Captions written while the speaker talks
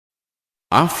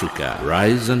Africa,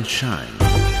 rise and shine.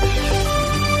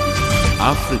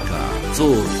 Africa,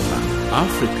 zorka.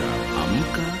 Africa,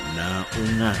 amka na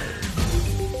unai.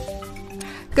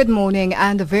 Good morning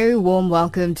and a very warm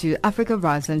welcome to Africa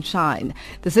Rise and Shine.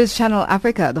 This is Channel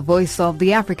Africa, the voice of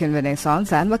the African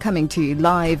Renaissance, and we're coming to you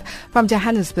live from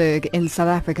Johannesburg in South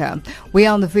Africa. We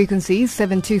are on the frequency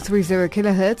 7230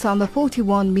 kHz on the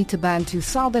 41 meter band to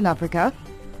Southern Africa,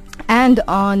 and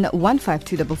on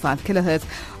 15255 kHz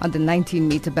on the 19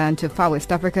 meter band to Far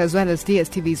West Africa, as well as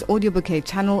DSTV's audio bouquet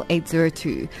channel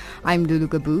 802. I'm Lulu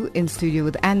Gabu in studio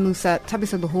with Ann Musa,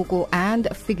 Tabisa Luhoko and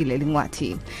Figile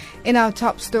Lingwati. In our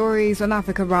top stories on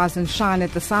Africa Rise and Shine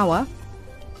at this hour,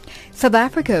 South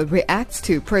Africa reacts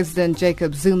to President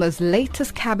Jacob Zuma's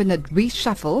latest cabinet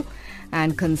reshuffle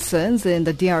and concerns in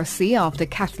the DRC after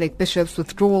Catholic bishops'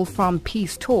 withdrawal from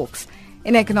peace talks.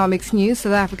 In economics news,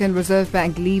 South African Reserve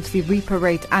Bank leaves the repo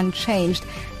rate unchanged.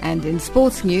 And in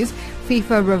sports news,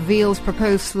 FIFA reveals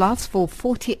proposed slots for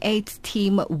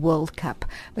 48-team World Cup.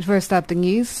 But first up, the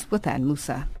news with Ann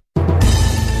Musa.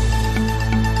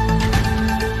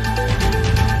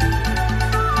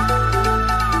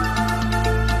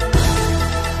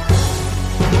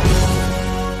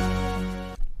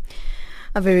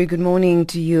 A very good morning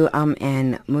to you. I'm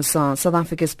Ann Musa. South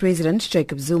Africa's President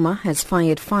Jacob Zuma has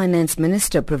fired Finance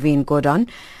Minister Pravin Gordhan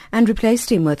and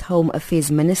replaced him with Home Affairs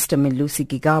Minister Melusi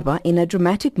Gigaba in a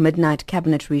dramatic midnight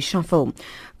cabinet reshuffle.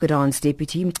 Gordhan's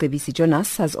deputy Mcebisi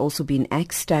Jonas has also been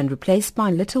axed and replaced by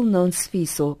little-known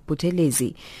Sifiso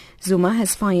Buthelezi. Zuma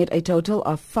has fired a total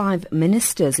of 5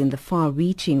 ministers in the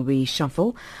far-reaching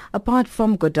reshuffle. Apart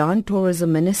from Gordhan,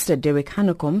 Tourism Minister Derek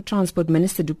Hanekom, Transport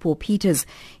Minister Dupaul Peters,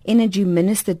 Energy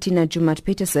Minister Tina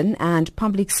Jumaat-Peterson and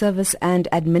Public Service and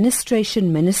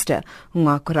Administration Minister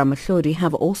Ngako Ramahlori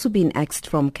have also been axed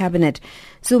from Cabinet.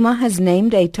 Zuma has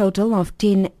named a total of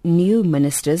 10 new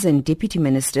ministers and deputy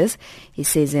ministers. He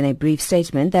says in a brief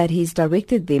statement that he's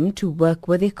directed them to work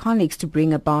with their colleagues to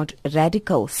bring about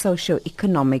radical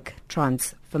socio-economic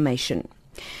transformation.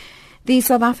 The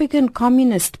South African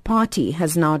Communist Party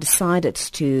has now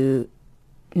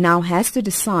has to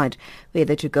decide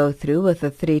whether to go through with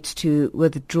the threat to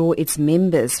withdraw its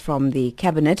members from the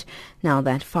cabinet now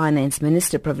that Finance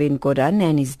Minister Pravin Gordhan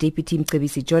and his deputy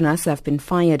Mcebisi Jonas have been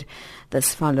fired.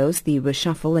 This follows the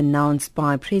reshuffle announced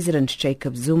by President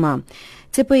Jacob Zuma.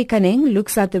 Tsepo Ikaneng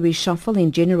looks at the reshuffle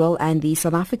in general and the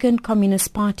South African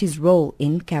Communist Party's role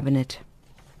in cabinet.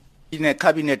 In a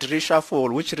cabinet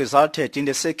reshuffle which resulted in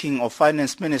the sacking of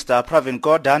Finance Minister Pravin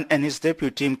Gordhan and his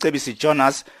deputy Mcebisi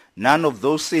Jonas, none of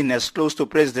those seen as close to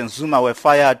President Zuma were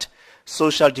fired.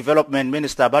 Social Development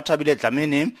Minister Bathabile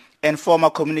Dlamini and former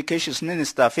Communications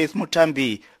Minister Faith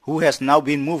Mutambi, who has now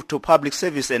been moved to Public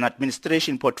Service and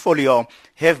Administration portfolio,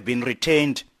 have been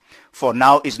retained. For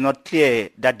now, it's not clear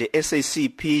that the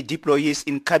SACP deployees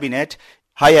in Cabinet,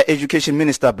 Higher Education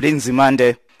Minister Blin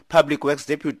Zimande, Public Works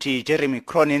Deputy Jeremy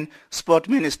Cronin, Sport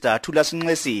Minister Thulas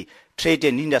Nxesi, Trade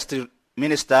and Industry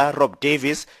Minister Rob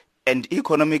Davis, and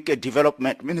Economic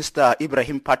Development Minister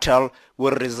Ibrahim Patel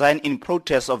will resign in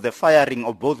protest of the firing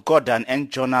of both Gordhan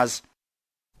and Jonas.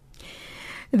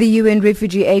 The UN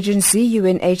Refugee Agency,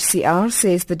 UNHCR,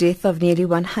 says the death of nearly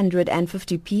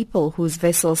 150 people whose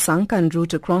vessel sunk en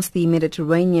route across the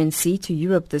Mediterranean Sea to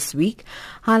Europe this week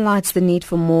highlights the need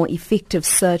for more effective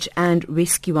search and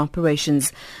rescue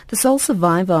operations. The sole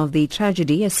survivor of the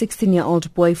tragedy, a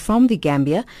 16-year-old boy from the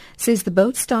Gambia, says the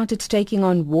boat started taking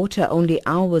on water only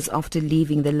hours after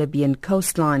leaving the Libyan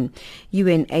coastline.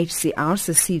 UNHCR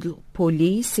Cecile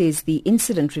Poli says the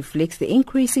incident reflects the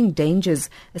increasing dangers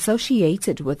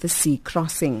associated with the sea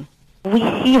crossing. We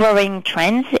see worrying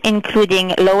trends,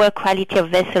 including lower quality of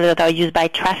vessels that are used by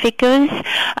traffickers,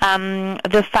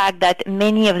 the fact that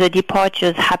many of the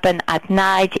departures happen at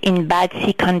night in bad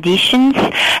sea conditions,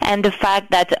 and the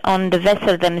fact that on the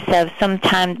vessels themselves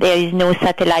sometimes there is no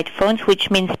satellite phones,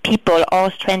 which means people are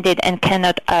stranded and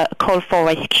cannot call for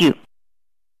rescue.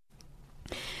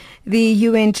 The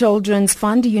UN Children's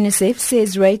Fund, UNICEF,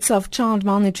 says rates of child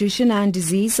malnutrition and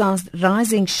disease are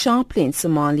rising sharply in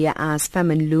Somalia as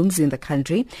famine looms in the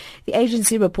country. The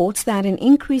agency reports that an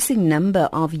increasing number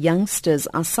of youngsters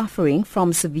are suffering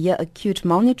from severe acute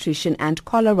malnutrition and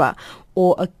cholera,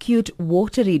 or acute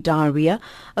watery diarrhea,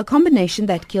 a combination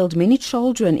that killed many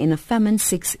children in a famine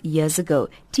 6 years ago.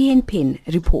 TN Penn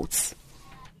reports.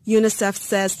 UNICEF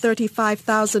says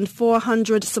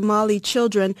 35,400 Somali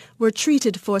children were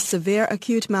treated for severe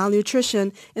acute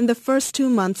malnutrition in the first 2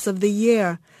 months of the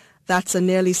year. That's a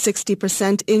nearly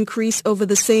 60% increase over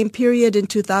the same period in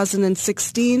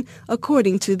 2016,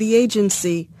 according to the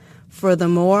agency.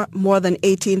 Furthermore, more than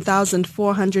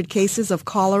 18,400 cases of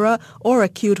cholera or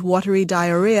acute watery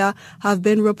diarrhea have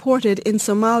been reported in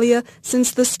Somalia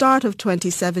since the start of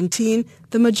 2017,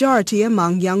 the majority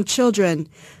among young children.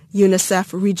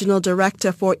 UNICEF Regional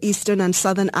Director for Eastern and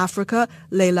Southern Africa,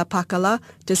 Leila Pakala,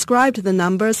 described the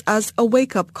numbers as a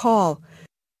wake-up call.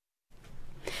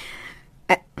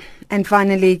 And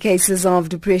finally, cases of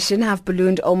depression have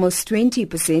ballooned almost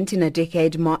 20% in a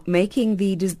decade, making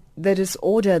the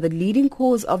disorder the leading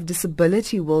cause of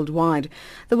disability worldwide.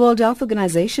 The World Health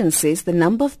Organization says the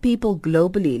number of people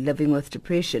globally living with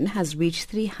depression has reached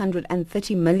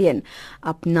 330 million,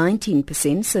 up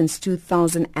 19% since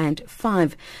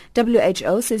 2005.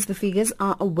 WHO says the figures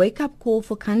are a wake-up call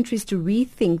for countries to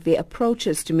rethink their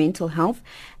approaches to mental health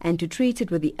and to treat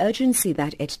it with the urgency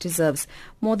that it deserves.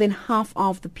 More than half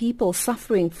of the people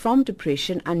suffering from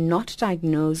depression are not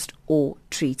diagnosed or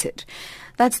treated.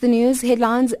 That's the news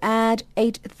headlines at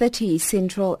 8:30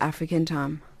 Central African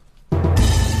Time.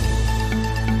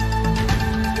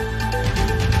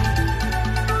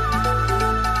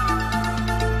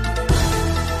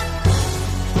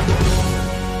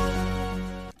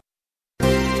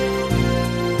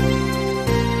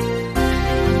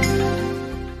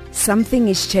 Something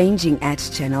is changing at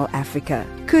Channel Africa.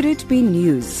 Could it be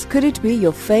news? Could it be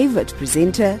your favorite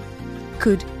presenter?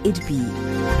 Could it be?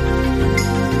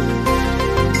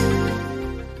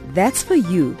 That's for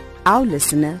you, our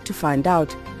listener, to find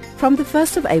out. From the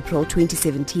 1st of April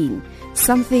 2017,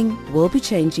 something will be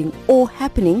changing or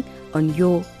happening on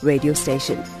your radio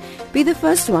station. Be the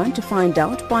first one to find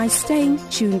out by staying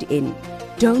tuned in.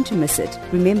 Don't miss it.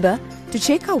 Remember to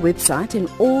check our website and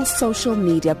all social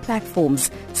media platforms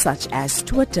such as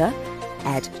Twitter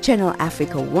at Channel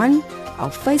Africa 1, our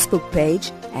Facebook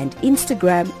page, and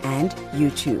Instagram and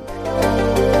YouTube.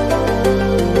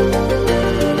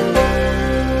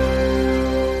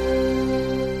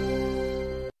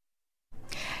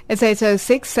 It's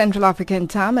 8:06 Central African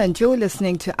Time and you're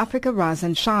listening to Africa Rise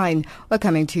and Shine. We're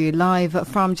coming to you live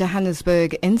from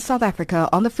Johannesburg in South Africa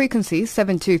on the frequency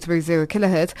 7230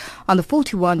 kHz on the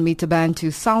 41 meter band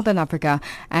to Southern Africa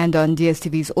and on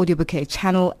DSTV's audio bouquet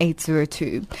channel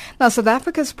 802. Now, South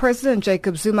Africa's President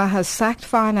Jacob Zuma has sacked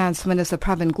Finance Minister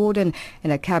Pravin Gordhan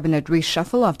in a cabinet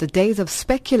reshuffle after days of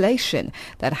speculation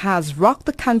that has rocked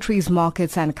the country's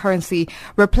markets and currency,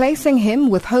 replacing him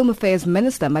with Home Affairs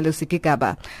Minister Malusi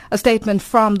Gigaba. A statement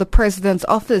from the President's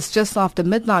office just after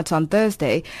midnight on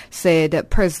Thursday said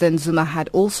President Zuma had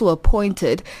also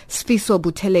appointed Sifiso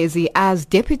Buthelezi as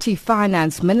Deputy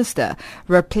Finance Minister,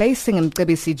 replacing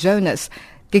Mcebisi Jonas.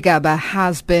 Gigaba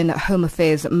has been Home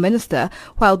Affairs Minister,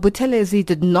 while Buthelezi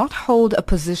did not hold a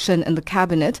position in the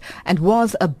cabinet and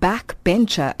was a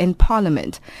backbencher in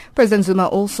Parliament. President Zuma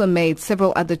also made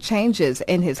several other changes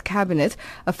in his cabinet,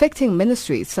 affecting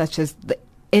ministries such as the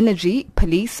energy,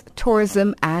 police,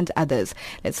 tourism and others.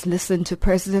 Let's listen to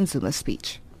President Zuma's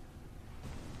speech.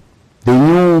 The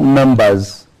new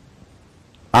members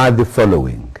are the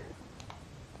following.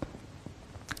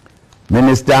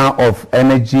 Minister of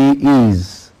Energy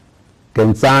is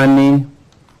Kensani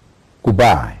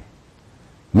Kubai.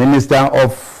 Minister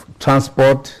of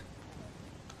Transport,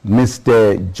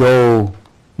 Mr. Joe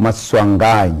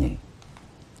Maswanganyi.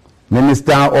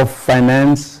 Minister of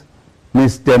Finance,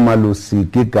 Mr. Malusi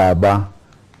Gigaba.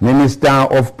 Minister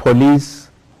of Police,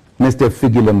 Mr.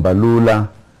 Fikile Mbalula.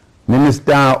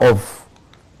 Minister of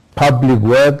Public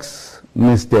Works,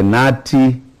 Mr.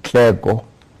 Nati Kleko.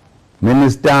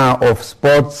 Minister of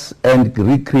Sports and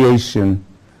Recreation,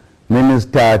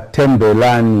 Minister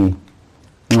Tembelani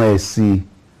Ngesi.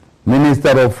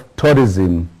 Minister of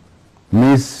Tourism,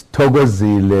 Ms.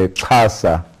 Togozile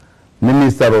Xhasa.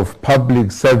 Minister of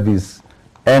Public Service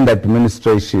and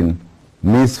Administration,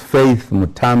 Ms. Faith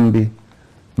Mutambi.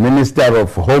 Minister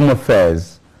of Home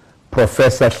Affairs,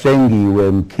 Professor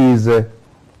Hlengiwe Mkhize.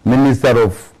 Minister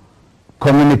of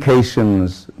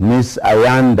Communications, Ms.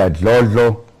 Ayanda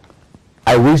Dlodlo.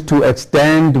 I wish to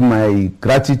extend my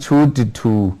gratitude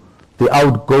to the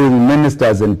outgoing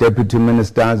ministers and deputy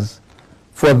ministers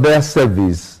for their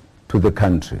service to the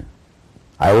country.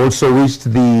 I also wish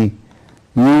the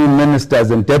new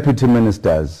ministers and deputy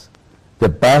ministers the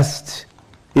best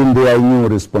in their new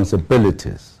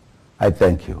responsibilities. I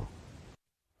thank you.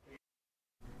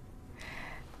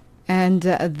 And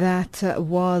that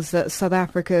was South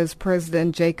Africa's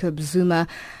President Jacob Zuma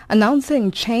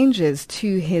announcing changes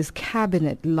to his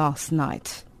cabinet last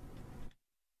night.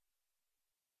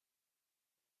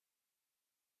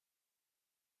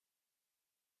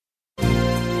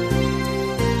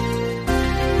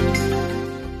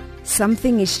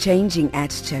 Something is changing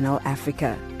at Channel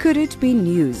Africa. Could it be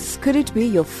news? Could it be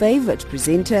your favorite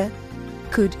presenter?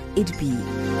 could it be?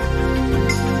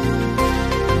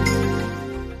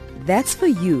 That's for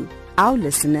you, our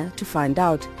listener, to find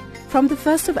out. From the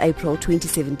 1st of April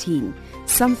 2017,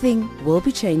 something will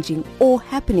be changing or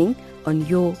happening on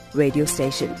your radio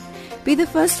station. Be the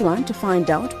first one to find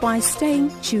out by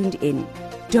staying tuned in.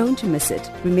 Don't miss it.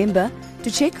 Remember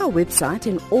to check our website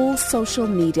and all social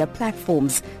media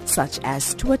platforms such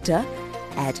as Twitter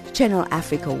at Channel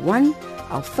Africa 1,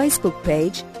 our Facebook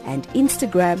page, and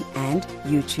Instagram and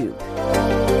YouTube.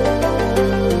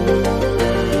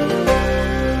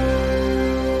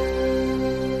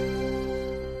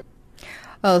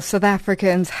 Well, South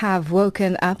Africans have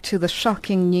woken up to the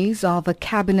shocking news of a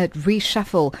cabinet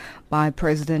reshuffle by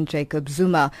President Jacob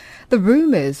Zuma. The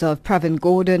rumours of Pravin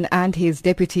Gordhan and his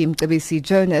deputy Mcebisi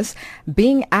Jonas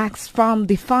being axed from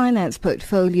the finance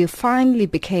portfolio finally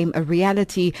became a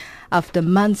reality after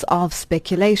months of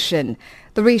speculation.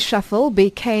 The reshuffle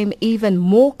became even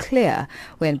more clear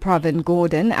when Pravin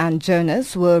Gordhan and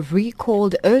Jonas were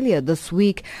recalled earlier this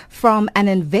week from an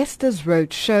investors'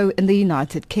 roadshow in the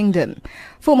United Kingdom.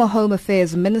 Former Home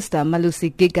Affairs Minister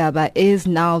Malusi Gigaba is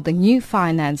now the new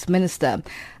Finance Minister.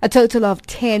 A total of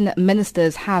 10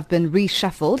 ministers have been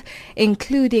reshuffled,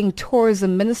 including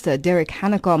Tourism Minister Derek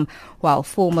Hanekom, while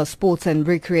former Sports and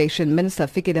Recreation Minister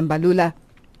Fikile Mbalula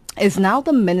is now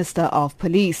the Minister of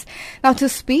Police. Now, to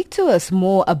speak to us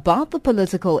more about the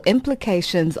political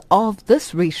implications of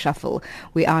this reshuffle,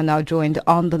 we are now joined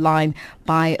on the line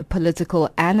by political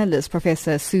analyst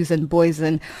Professor Susan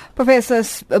Booysen. Professor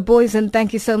Booysen,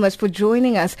 thank you so much for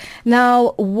joining us.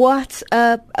 Now, what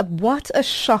a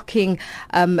shocking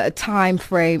time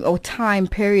frame or time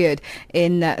period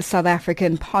in South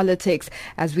African politics,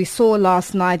 as we saw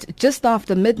last night, just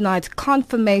after midnight,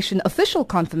 official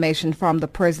confirmation from the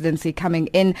presidency coming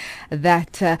in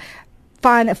that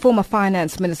former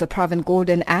Finance Minister Pravin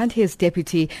Gordhan and his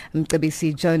deputy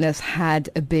Mcebisi Jonas had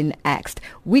been axed.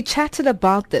 We chatted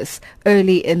about this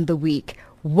early in the week.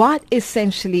 What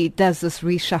essentially does this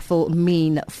reshuffle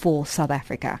mean for South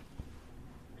Africa?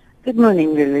 Good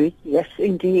morning, Lily. Yes,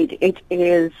 indeed. It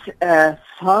is a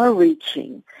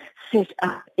far-reaching set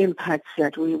of impacts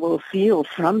that we will feel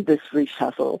from this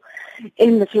reshuffle.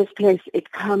 In the first place,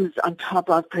 it comes on top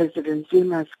of President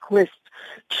Zuma's quest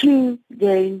to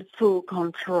gain full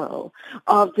control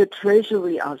of the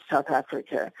treasury of South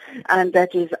Africa, and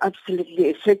that is absolutely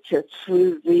effective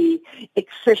through the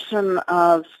accession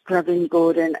of Pravin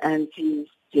Gordhan and his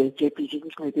deputy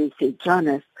Mcebisi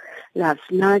Jonas last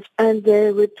night, and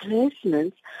their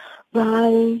replacements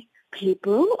by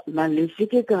people, Malusi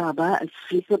Gigaba and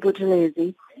Sifiso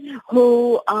Buthelezi,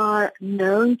 who are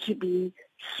known to be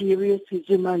serious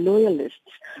Zuma loyalists.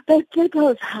 But they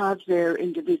both have their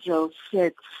individual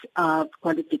sets of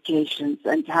qualifications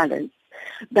and talents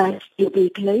that will be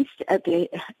placed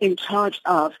in charge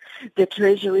of the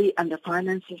treasury and the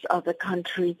finances of the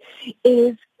country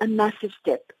is a massive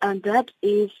step, and that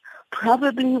is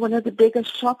probably one of the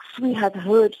biggest shocks. We have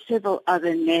heard several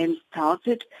other names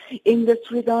touted in this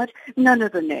regard. None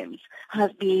of the names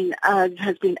has been as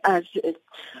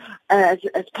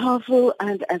powerful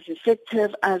and as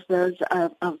effective as those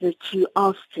of the two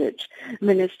ousted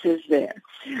ministers there.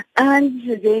 And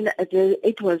then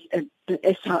it was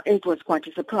quite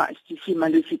a surprise to see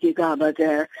Malusi Gigaba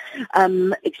there,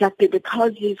 exactly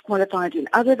because he's qualified in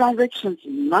other directions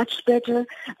much better,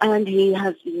 and he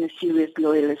has been a serious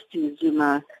loyalist to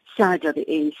Zuma side of the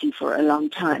ANC for a long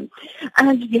time.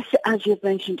 And yes, as you've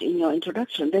mentioned in your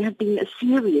introduction, there have been a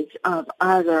series of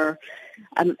other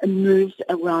moves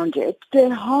around it.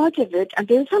 The heart of it, and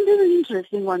there are some very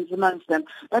interesting ones amongst them,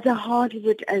 but the heart of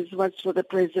it was for the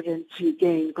president to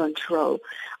gain control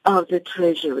of the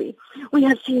treasury. We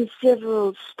have seen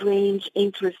several strange,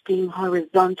 interesting,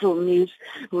 horizontal moves,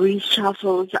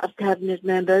 reshuffles of cabinet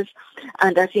members,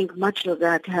 and I think much of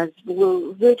that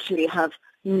will virtually have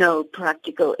no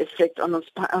practical effect on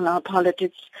our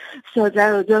politics. So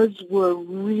those were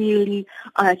really,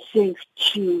 I think,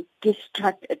 to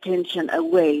distract attention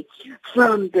away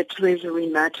from the treasury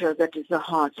matter that is the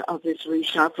heart of this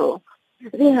reshuffle.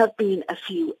 There have been a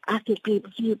few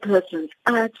persons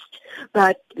axed,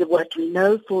 but what we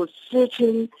know for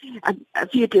certain, a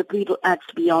few people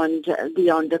axed beyond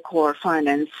the core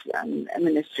finance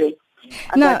ministry.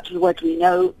 But what we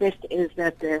know best is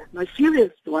that the most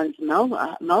serious ones,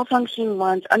 malfunctioning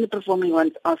ones, underperforming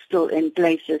ones, are still in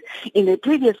places, in their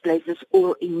previous places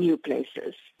or in new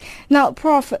places. Now,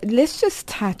 Prof, let's just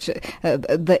touch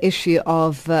the issue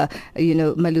of,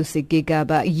 Malusi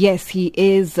Gigaba. Yes, he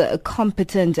is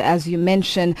competent, as you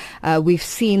mentioned. We've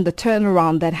seen the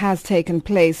turnaround that has taken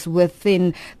place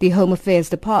within the Home Affairs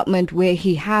Department, where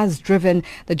he has driven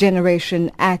the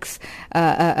Generation X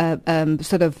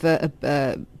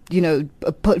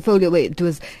portfolio where it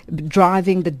was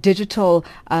driving the digital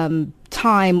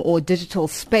time or digital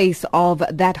space of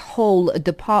that whole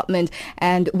department,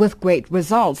 and with great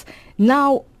results.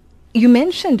 Now, you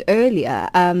mentioned earlier,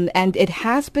 and it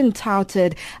has been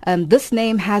touted, this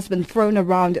name has been thrown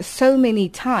around so many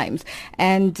times,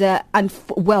 and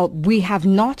we have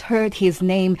not heard his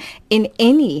name in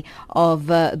any of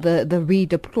the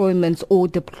redeployments or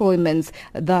deployments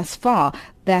thus far,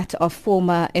 that of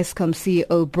former Eskom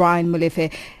CEO Brian Molefe.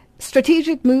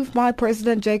 Strategic move by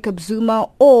President Jacob Zuma,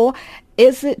 or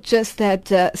is it just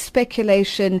that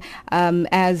speculation,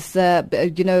 as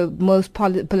most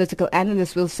political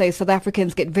analysts will say, South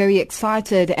Africans get very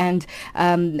excited and,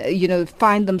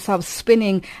 find themselves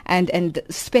spinning and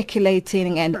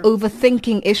speculating and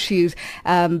overthinking issues,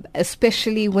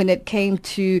 especially when it came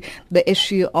to the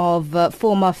issue of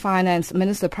former Finance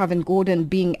Minister Pravin Gordhan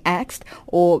being axed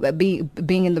or being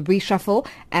in the reshuffle,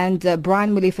 and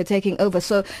Brian Molefe taking over.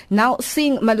 So now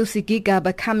seeing Malusi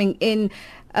Gigaba coming in,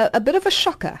 a bit of a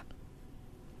shocker.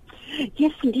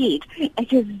 Yes, indeed.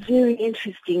 It is very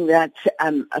interesting that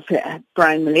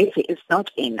Brian Molefe is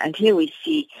not in. And here we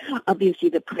see, obviously,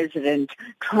 the president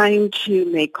trying to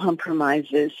make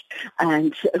compromises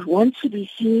and wants to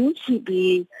be seen to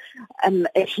be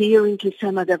adhering to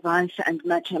some of the advice and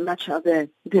much of the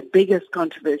biggest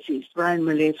controversies. Brian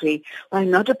Molefe, by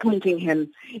not appointing him,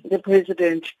 the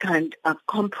president kind of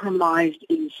compromised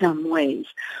in some ways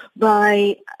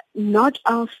by not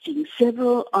asking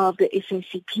several of the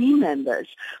SACP members,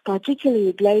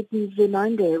 particularly Clayton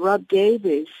Zimande, Rob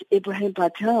Davis, Ibrahim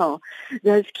Patel,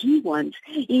 those key ones.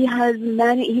 He's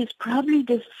probably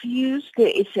diffused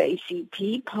the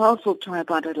SACP, powerful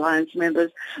tripartite alliance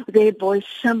members, their voice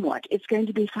somewhat. It's going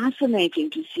to be fascinating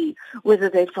to see whether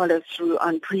they follow through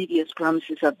on previous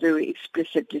promises of very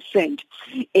explicit dissent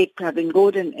if Pravin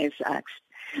Gordhan is axed.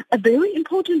 A very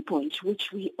important point,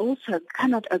 which we also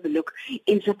cannot overlook,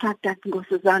 is the fact that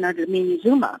Nkosazana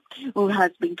Dlamini-Zuma, who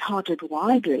has been touted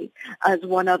widely as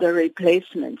one of the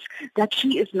replacements, that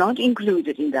she is not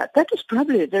included in that. That is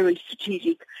probably a very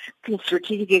strategic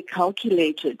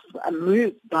calculated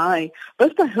move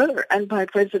both by her and by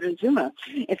President Zuma.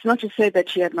 It's not to say that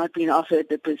she had not been offered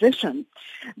the position,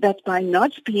 but by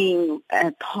not being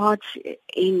part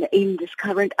in this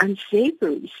current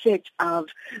unsavory set of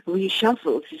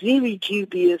reshuffles, very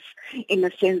dubious in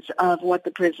the sense of what the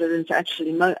president's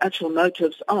actual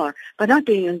motives are. But not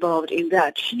being involved in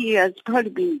that, she has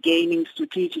probably been gaining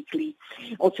strategically,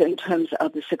 also in terms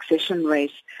of the succession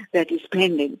race that is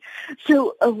pending.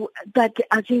 So, but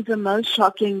I think the most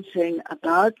shocking thing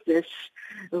about this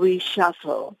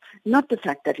reshuffle, not the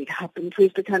fact that it happened,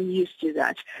 we've become used to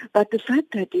that, but the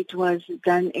fact that it was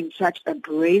done in such a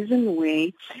brazen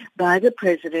way by the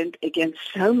president against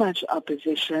so much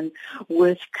opposition,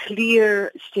 with clear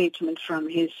statement from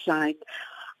his side.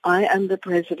 I am the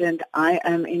president, I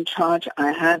am in charge,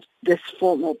 I have this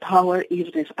formal power,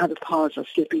 even if other powers are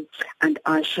slipping, and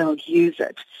I shall use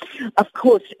it. Of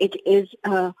course, it is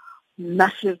a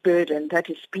massive burden that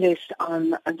is placed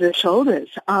on the shoulders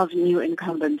of new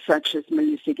incumbents such as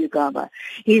Malusi Gigaba.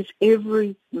 His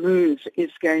every move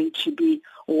is going to be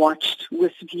watched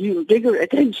with bigger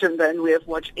attention than we have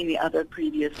watched any other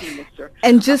previous minister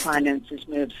of finance's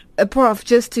moves. Prof,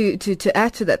 just to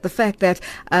add to that, the fact that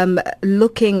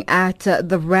looking at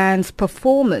the rand's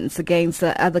performance against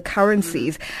other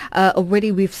currencies,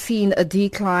 already we've seen a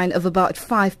decline of about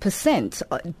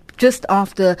 5%. Just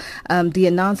after the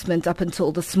announcement up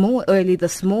until early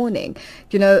this morning,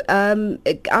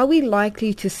 are we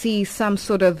likely to see some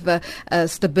sort of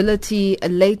stability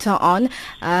later on?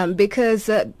 Because,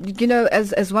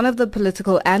 as one of the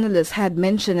political analysts had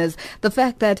mentioned, is the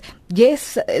fact that,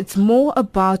 yes, it's more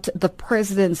about the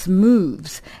president's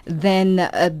moves than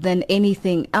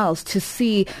anything else, to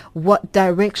see what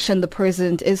direction the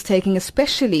president is taking,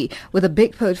 especially with a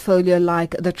big portfolio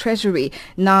like the Treasury.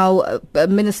 Now,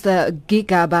 Minister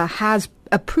Gigaba has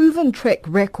a proven track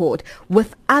record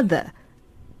with other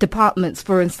departments,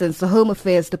 for instance, the Home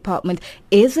Affairs Department.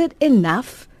 Is it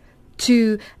enough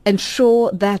to ensure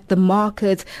that the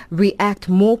markets react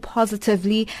more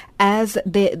positively as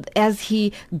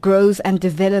he grows and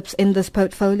develops in this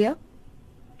portfolio?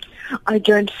 I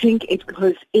don't think it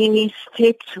was any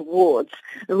step towards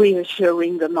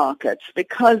reassuring the markets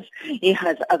because he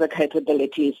has other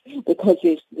capabilities, because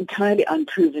he's entirely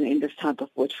unproven in this type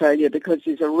of portfolio, because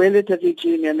he's a relatively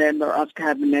junior member of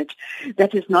cabinet.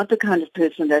 That is not the kind of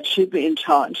person that should be in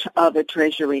charge of the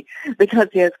treasury, because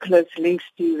he has close links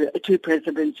to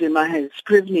President Zuma, has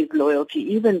proven his loyalty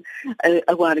even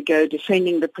a while ago,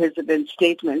 defending the president's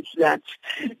statements that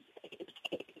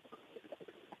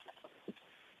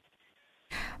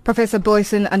Professor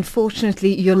Booysen,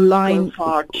 unfortunately, your line...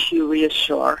 far to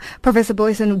reassure. Professor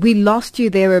Booysen, we lost you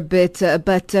there a bit,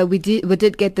 but we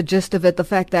did get the gist of it, the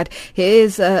fact that he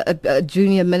is a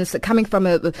junior minister, coming from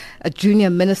a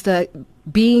junior minister,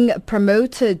 being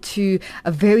promoted to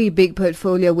a very big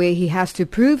portfolio where he has to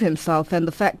prove himself, and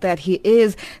the fact that he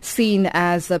is seen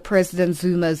as President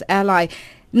Zuma's ally.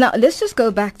 Now, let's just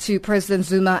go back to President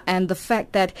Zuma and the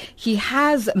fact that he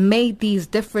has made these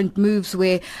different moves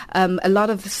where a lot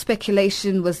of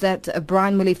speculation was that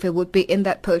Brian Molefe would be in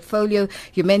that portfolio.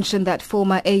 You mentioned that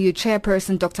former AU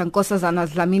chairperson, Dr. Nkosazana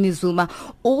Dlamini Zuma,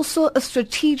 also a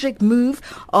strategic move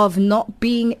of not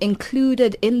being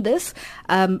included in this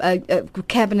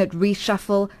cabinet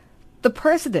reshuffle. The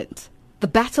president, the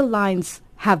battle lines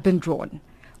have been drawn.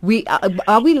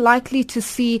 Are we likely to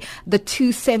see the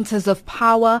two centers of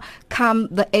power come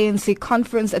the ANC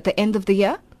conference at the end of the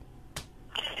year?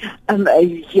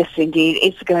 Yes, indeed.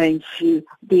 It's going to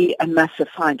be a massive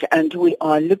fight, and we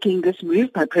are looking. This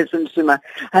move by President Zuma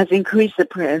has increased the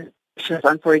pressure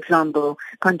on, for example,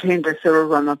 contender Cyril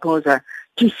Ramaphosa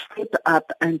to step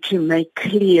up and to make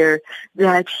clear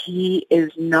that he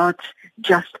is not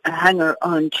just a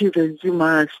hanger-on to the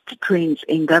Zuma trends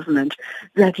in government,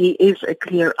 that he is a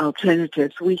clear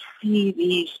alternative. We see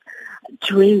these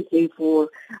trends, therefore,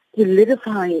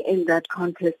 solidifying in that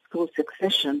contest for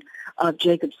succession of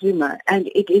Jacob Zuma. And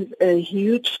it is a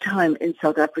huge time in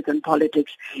South African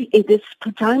politics. In this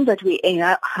time that we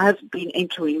have been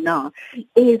entering now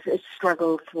is a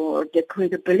struggle for the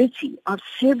credibility of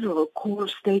several core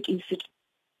state institutions.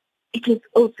 It is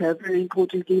also, very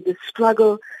importantly, the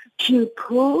struggle to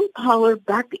pull power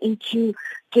back into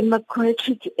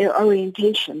democratic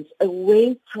orientations,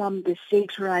 away from the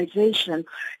centralization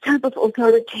type of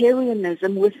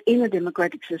authoritarianism within a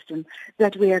democratic system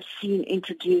that we have seen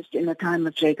introduced in the time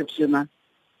of Jacob Zuma.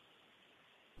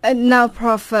 And now,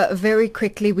 Prof, very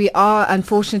quickly, we are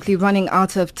unfortunately running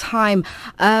out of time.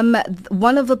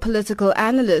 One of the political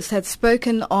analysts had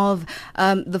spoken of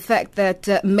the fact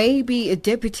that maybe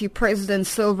Deputy President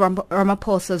Cyril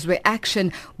Ramaphosa's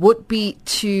reaction would be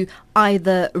to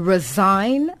either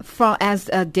resign as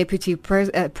a deputy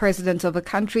president of a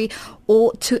country,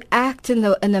 or to act in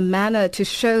a manner to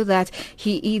show that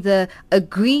he either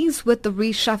agrees with the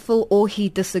reshuffle or he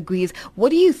disagrees. What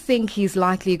do you think he's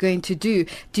likely going to do?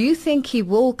 Do you think he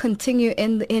will continue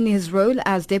in his role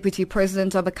as deputy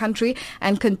president of a country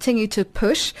and continue to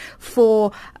push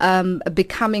for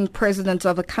becoming president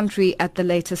of a country at the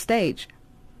later stage?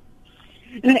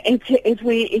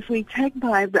 If we take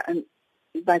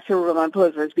by Cyril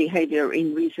Ramaphosa's behavior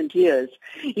in recent years,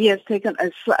 he has taken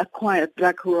a quiet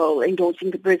black role,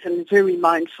 endorsing the president, very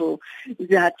mindful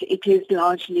that it is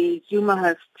largely Zuma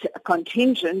has a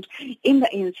contingent in the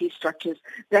ANC structures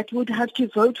that would have to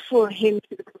vote for him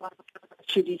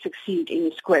should he succeed in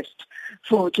his quest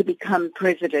to become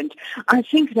president. I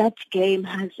think that game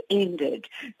has ended.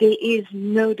 There is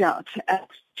no doubt as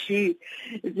to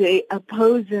the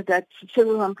opposer that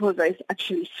Cyril Ramaphosa is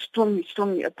actually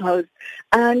strongly opposed,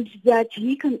 and that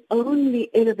he can only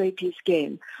elevate his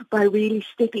game by really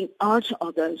stepping out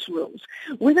of those rules.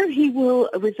 Whether he will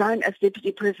resign as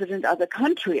deputy president of the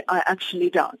country, I actually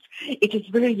doubt. It is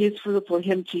very useful for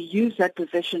him to use that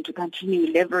position to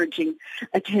continue leveraging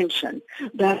attention,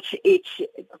 but it's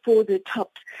for the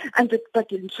top,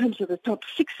 but in terms of the top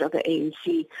six of the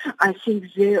ANC, I think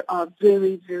there are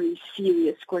very, very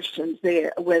serious questions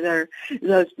there, whether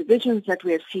those divisions that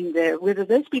we have seen there, whether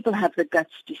those people have the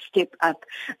guts to step up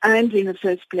and in the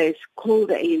first place call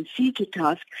the ANC to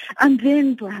task, and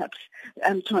then perhaps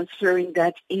transferring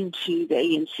that into the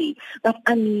ANC. But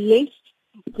unless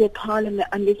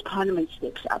Parliament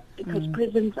steps up, because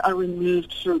presidents are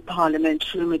removed through Parliament,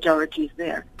 through majorities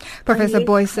there. Professor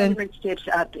Booysen. Parliament steps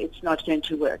up, it's not going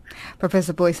to work.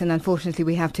 Professor Booysen, unfortunately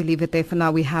we have to leave it there for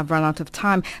now. We have run out of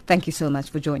time. Thank you so much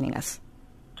for joining us.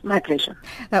 My pleasure.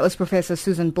 That was Professor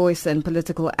Susan Booysen,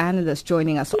 political analyst,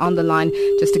 joining us on the line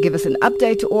just to give us an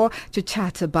update or to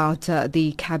chat about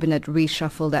the cabinet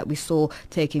reshuffle that we saw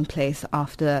taking place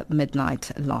after midnight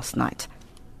last night.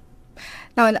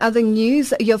 Now, in other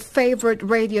news, your favorite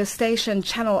radio station,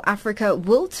 Channel Africa,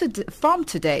 will from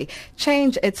today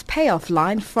change its payoff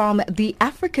line from the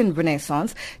African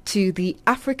Renaissance to the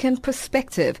African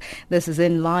Perspective. This is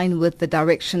in line with the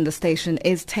direction the station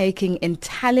is taking in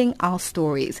telling our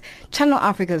stories. Channel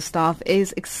Africa staff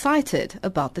is excited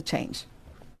about the change.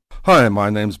 Hi, my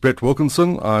name's Brett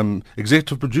Wilkinson. I'm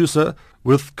executive producer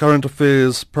with Current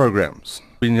Affairs programs.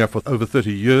 Been here for over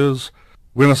 30 years.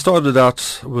 When I started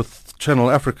out with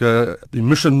Channel Africa, the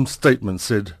mission statement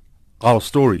said, our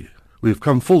story. We've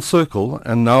come full circle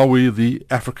and now we're the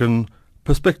African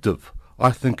Perspective.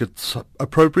 I think it's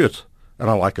appropriate and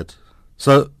I like it.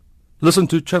 So listen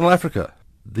to Channel Africa,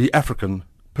 the African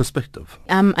Perspective.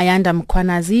 I'm Ayanda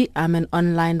Mkwanazi. I'm an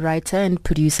online writer and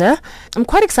producer. I'm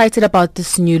quite excited about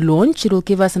this new launch. It will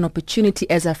give us an opportunity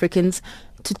as Africans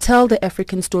to tell the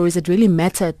African stories that really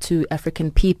matter to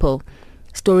African people.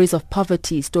 Stories of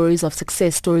poverty, stories of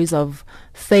success, stories of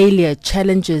failure,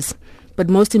 challenges. But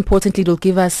most importantly, it will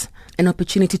give us an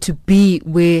opportunity to be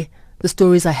where the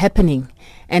stories are happening.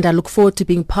 And I look forward to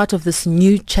being part of this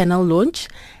new channel launch.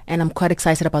 And I'm quite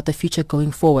excited about the future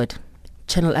going forward.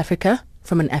 Channel Africa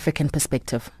from an African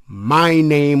perspective. My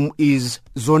name is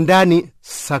Zondani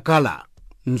Sakala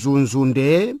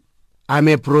Nzunzunde. I'm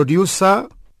a producer,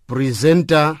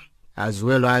 presenter, as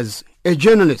well as a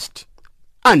journalist.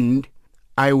 And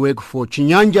I work for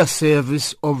Chinyanja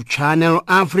Service of Channel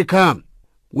Africa.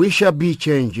 We shall be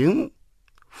changing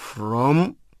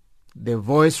from the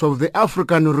voice of the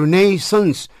African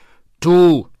Renaissance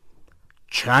to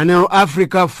Channel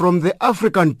Africa from the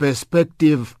African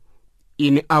Perspective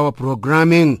in our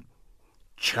programming.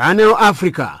 Channel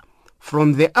Africa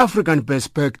from the African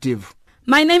Perspective.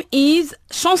 My name is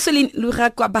Chanceline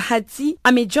Lurakwa Bahati.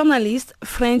 I'm a journalist,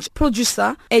 French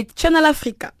producer at Channel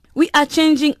Africa. We are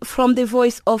changing from the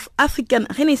voice of African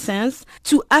Renaissance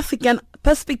to African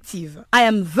Perspective. I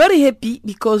am very happy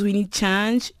because we need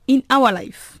change in our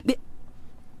life.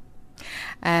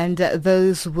 And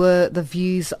those were the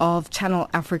views of Channel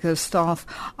Africa staff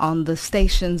on the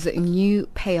station's new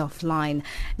payoff line.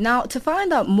 Now, to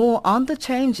find out more on the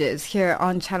changes here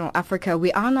on Channel Africa,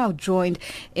 we are now joined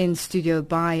in studio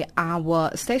by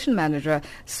our station manager,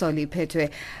 Soli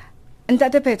Petwe. And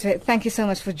Dada Petwe, thank you so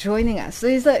much for joining us.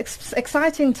 These are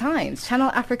exciting times. Channel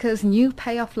Africa's new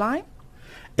payoff line?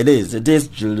 It is,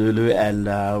 Jululu, and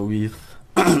with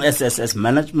SSS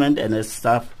management and its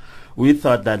staff, we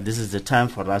thought that this is the time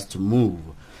for us to move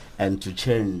and to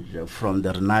change from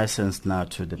the Renaissance now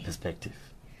to the Perspective.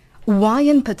 Why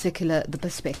in particular the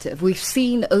Perspective? We've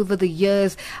seen over the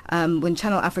years when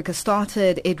Channel Africa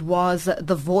started, it was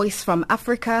the voice from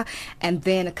Africa, and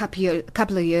then a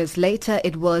couple of years later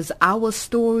it was Our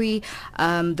Story.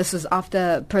 This was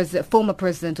after former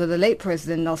president, or the late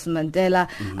president, Nelson Mandela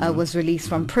was released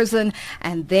from prison,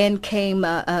 and then came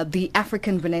the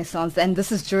African Renaissance, and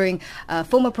this is during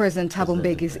former President Thabo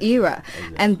Mbeki's era.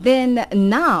 And then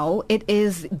now it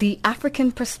is the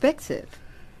African Perspective.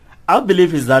 Our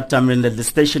belief is that the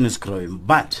station is growing,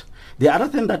 but the other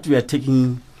thing that we are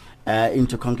taking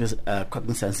into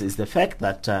cognizance is the fact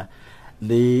that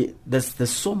there's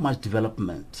so much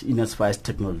development in as far as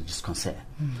technology is concerned.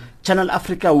 Channel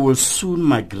Africa will soon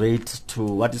migrate to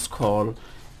what is called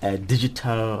a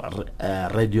digital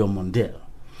radio mondial,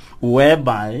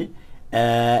 whereby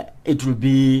it will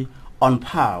be on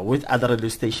par with other radio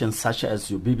stations such as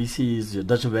your BBCs, your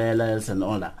Deutsche Welles, and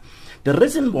all that. The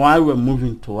reason why we're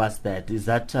moving towards that is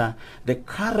that the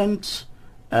current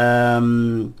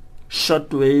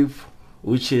shortwave,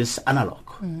 which is analog,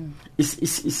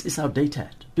 is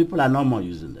outdated. People are no more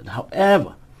using it.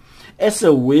 However, as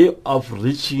a way of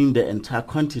reaching the entire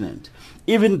continent,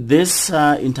 even these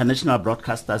international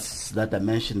broadcasters that I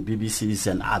mentioned, BBCs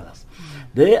and others,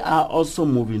 they are also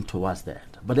moving towards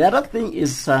that. But the other thing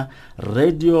is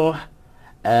radio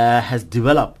has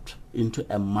developed into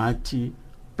a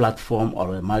multi-platform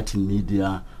or a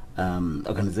multimedia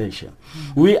organization.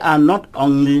 We are not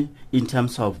only in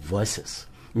terms of voices.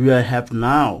 We have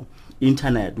now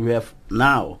internet. We have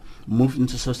now moved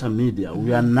into social media.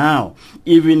 We are now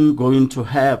even going to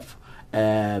have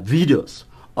videos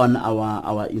on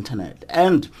our internet.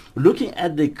 And looking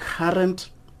at the current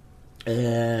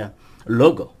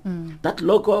logo, that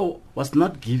logo was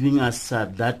not giving us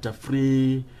that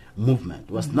free movement,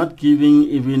 was not giving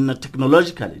even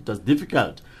technologically. It was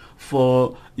difficult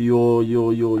for your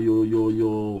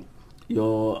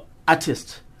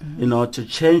artist, to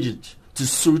change it to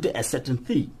suit a certain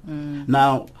theme.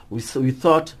 Now we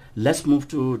thought let's move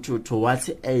towards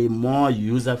a more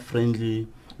user-friendly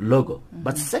logo.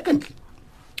 But secondly,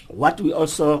 what we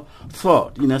also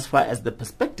thought, as far as the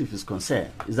perspective is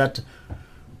concerned, is that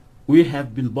we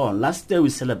have been born. Last year we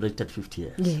celebrated 50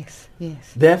 years. Yes,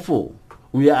 yes. Therefore,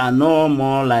 we are no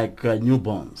more like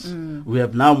newborns. We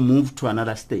have now moved to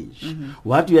another stage.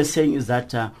 What we are saying is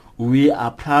that we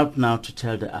are proud now to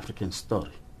tell the African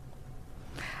story.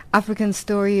 African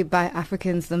story by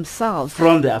Africans themselves.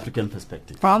 From the African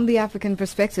perspective. From the African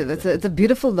perspective. It's a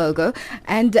beautiful logo.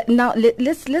 And now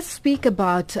let's speak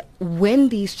about when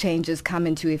these changes come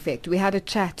into effect. We had a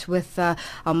chat with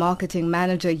our marketing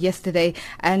manager yesterday,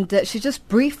 and she just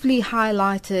briefly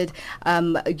highlighted,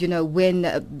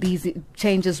 when these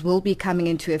changes will be coming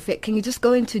into effect. Can you just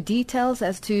go into details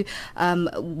as to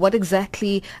what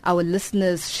exactly our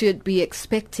listeners should be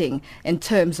expecting in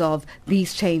terms of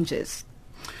these changes?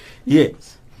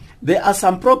 Yes. There are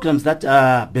some programs that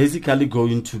are basically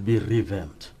going to be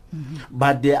revamped.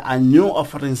 But there are new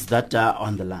offerings that are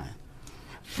on the line.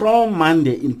 From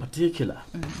Monday in particular,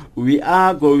 we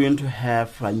are going to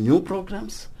have new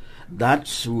programs that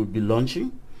will be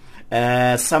launching.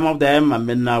 Some of them,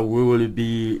 we will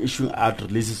be issuing out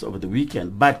releases over the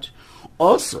weekend. But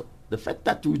also, the fact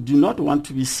that we do not want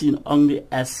to be seen only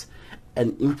as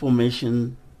an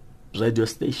information radio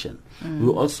station. We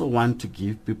also want to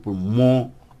give people more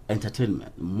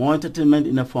entertainment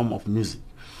in the form of music.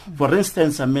 For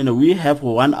instance, we have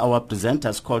one of our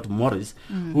presenters called Morris,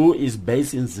 who is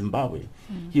based in Zimbabwe.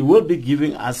 He will be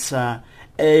giving us a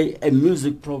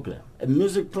music program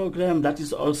that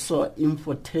is also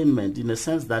infotainment, in the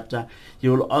sense that he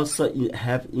will also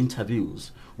have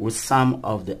interviews with some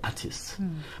of the artists.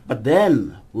 But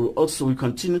then we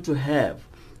continue to have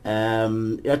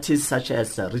artists such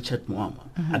as Richard Mwamba.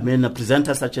 A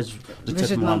presenter such as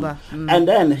Richard Mwamba. And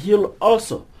then he'll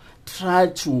also try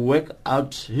to work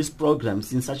out his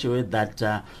programs in such a way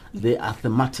that they are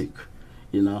thematic.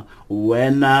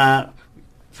 When,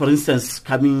 for instance,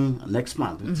 coming next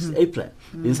month, which is April,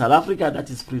 in South Africa,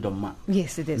 that is Freedom Month.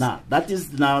 Yes, it is. Now, that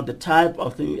is now the type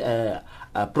of thing,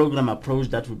 program approach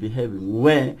that we'll be having,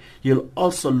 where he'll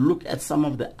also look at some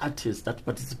of the artists that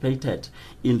participated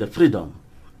in the freedom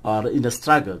or in the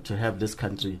struggle to have this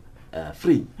country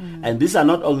free. And these are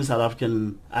not only South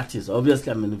African artists.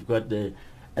 Obviously, we've got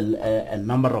a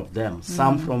number of them,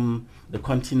 some from the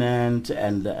continent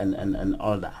and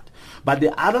all that. But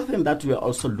the other thing that we are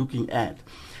also looking at,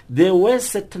 there were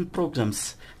certain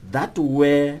programs that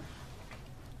were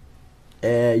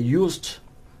used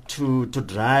to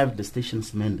drive the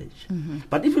station's mandate.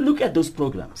 But if you look at those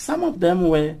programs, some of them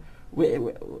were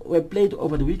played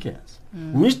over the weekends,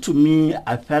 which to me,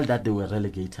 I felt that they were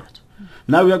relegated.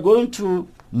 Now we are going to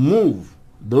move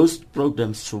those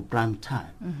programs to prime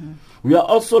time. We are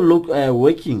also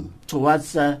working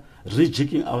towards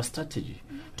rejigging our strategy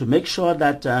to make sure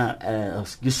that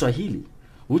Kiswahili,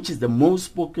 which is the most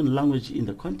spoken language in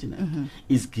the continent,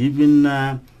 is given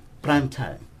prime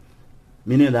time.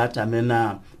 Meaning that,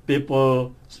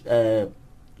 people,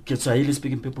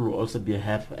 Kiswahili-speaking people will also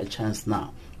have a chance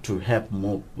now to have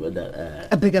more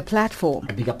a bigger platform.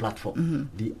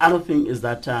 The other thing is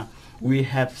that we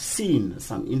have seen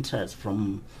some interest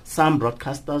from some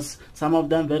broadcasters, some of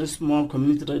them very small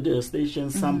community radio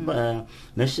stations, some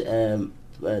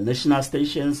national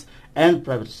stations and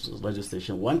private radio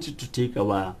stations wanted to take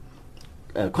our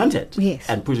content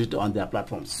and put it on their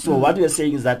platforms. So what we are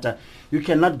saying is that you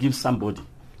cannot give somebody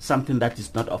something that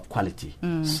is not of quality.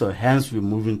 So hence we're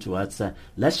moving towards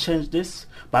let's change this,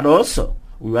 but also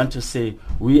we want to say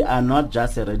we are not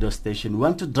just a radio station. We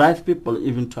want to drive people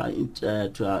even to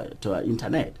our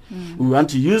internet. We want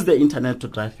to use the internet to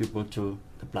drive people to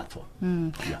the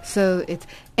platform. So it's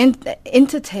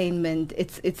entertainment,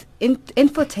 it's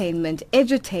infotainment,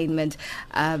 edutainment,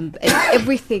 and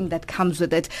everything that comes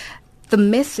with it. The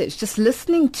message, just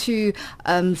listening to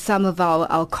some of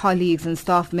our colleagues and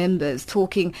staff members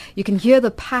talking, you can hear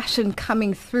the passion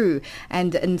coming through,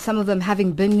 and some of them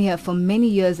having been here for many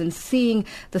years and seeing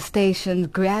the station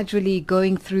gradually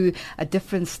going through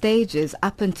different stages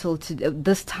up until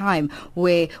this time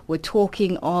where we're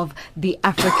talking of the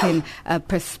African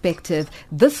perspective.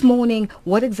 This morning,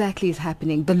 what exactly is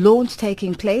happening? The launch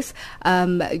taking place,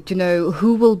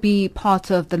 who will be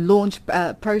part of the launch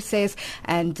process,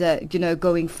 and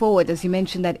going forward, as you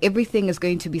mentioned, that everything is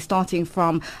going to be starting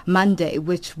from Monday,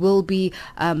 which will be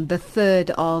the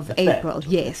 3rd of April.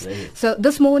 Yes. So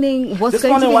this morning, what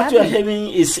you're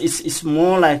having is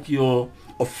more like your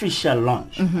official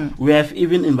launch. We have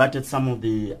even invited some of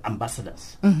the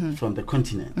ambassadors from the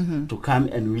continent to come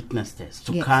and witness this,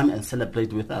 to come and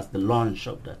celebrate with us the launch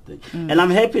of that thing. And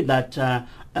I'm happy that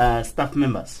staff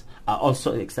members are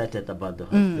also excited about the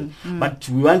whole thing. But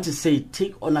we want to say,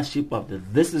 take ownership of this.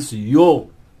 This is your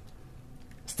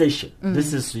station.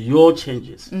 This is your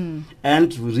changes.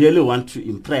 And we really want to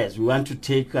impress. We want to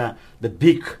take the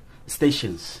big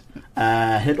stations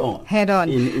head on.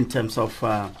 In terms of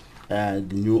the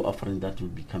new offering that will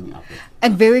be coming up with.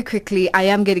 And very quickly, I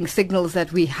am getting signals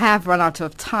that we have run out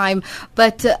of time,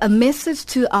 but a message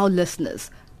to our listeners.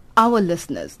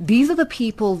 These are the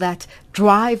people that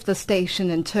drive the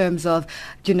station in terms of,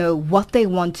 what they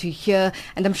want to hear.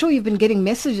 And I'm sure you've been getting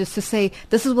messages to say,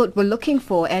 this is what we're looking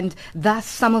for. And that's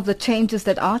some of the changes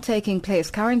that are taking place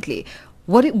currently.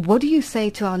 What do you say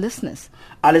to our listeners?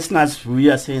 Our listeners, we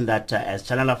are saying that as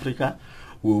Channel Africa,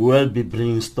 we will be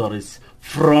bringing stories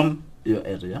from your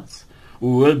areas. We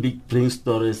will be bringing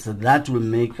stories that will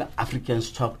make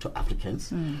Africans talk to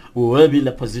Africans. We will be in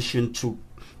a position to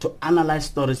analyze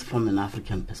stories from an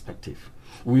African perspective.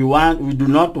 We do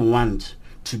not want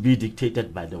to be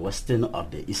dictated by the Western or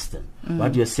the Eastern.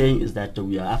 What we are saying is that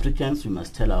we are Africans, we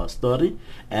must tell our story,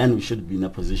 and we should be in a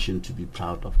position to be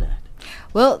proud of that.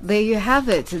 Well, there you have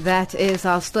it. That is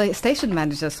our station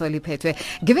manager, Soili Petwe,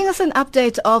 giving us an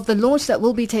update of the launch that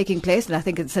will be taking place, and I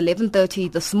think it's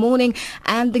 11:30 this morning,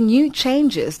 and the new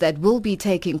changes that will be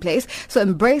taking place. So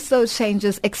embrace those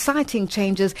changes, exciting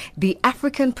changes, the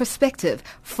African perspective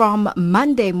from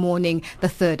Monday morning, the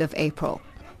 3rd of April.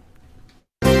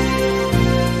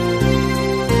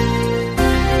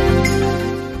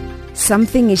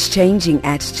 Something is changing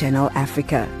at Channel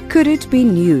Africa. Could it be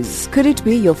news? Could it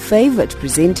be your favorite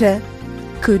presenter?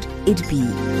 Could it be?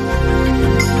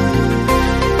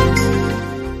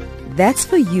 That's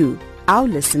for you, our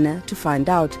listener, to find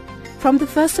out. From the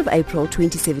 1st of April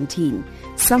 2017,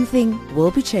 something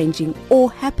will be changing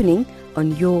or happening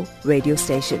on your radio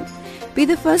station. Be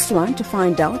the first one to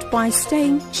find out by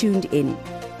staying tuned in.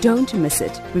 Don't miss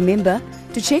it. Remember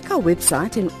to check our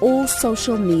website and all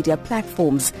social media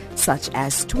platforms such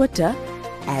as Twitter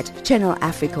at Channel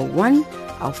Africa 1,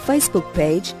 our Facebook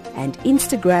page, and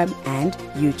Instagram and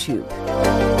YouTube.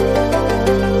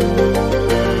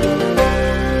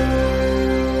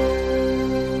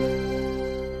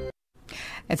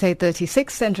 It's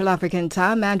 8:36 Central African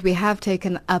time, and we have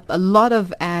taken up a lot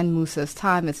of Anne Musa's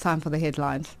time. It's time for the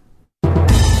headlines.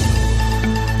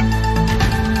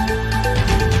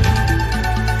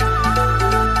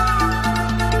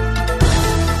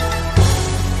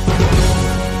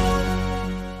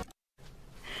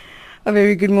 A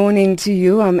very good morning to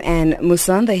you. I'm Anne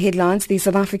Musa. The headlines: the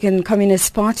South African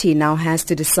Communist Party now has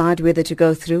to decide whether to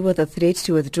go through with a threat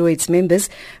to withdraw its members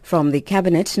from the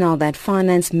cabinet now that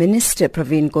Finance Minister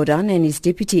Pravin Gordhan and his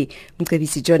deputy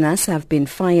Mcebisi Jonas have been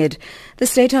fired. The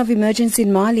state of emergency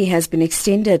in Mali has been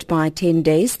extended by 10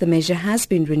 days. The measure has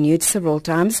been renewed several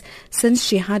times since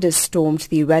jihadists stormed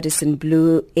the Radisson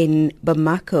Blu in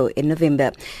Bamako in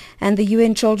November. And the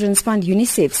UN Children's Fund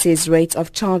UNICEF says rates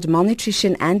of child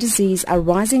malnutrition and disease are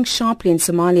rising sharply in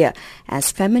Somalia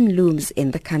as famine looms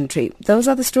in the country. Those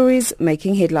are the stories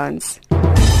making headlines.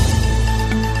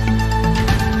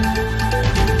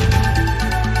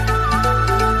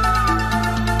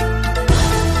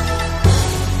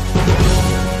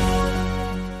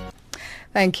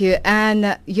 Thank you.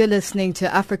 And you're listening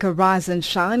to Africa Rise and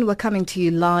Shine. We're coming to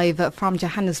you live from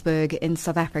Johannesburg in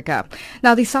South Africa.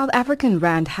 Now, the South African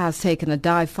rand has taken a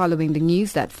dive following the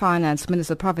news that Finance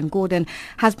Minister Pravin Gordhan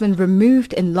has been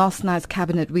removed in last night's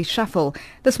cabinet reshuffle.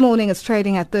 This morning it's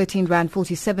trading at 13 Rand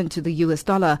 47 to the US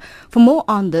dollar. For more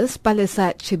on this,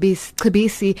 Balisa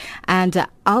Chibisi and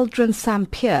Aldrin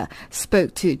Sampier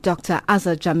spoke to Dr.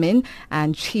 Azar Jamin,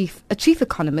 and chief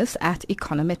economist at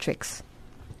Econometrics.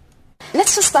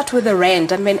 Let's just start with the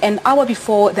rand. I mean, an hour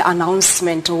before the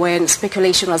announcement, when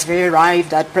speculation was very rife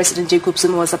that President Jacob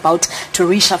Zuma was about to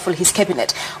reshuffle his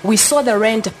cabinet, we saw the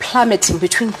rand plummeting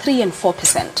between 3 and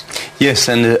 4%. Yes,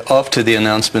 and after the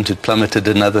announcement it plummeted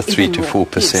another 3 to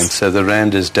 4%. Yes. So the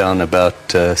rand is down about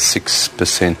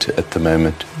 6% at the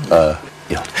moment.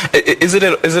 Yeah. Is it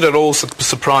at all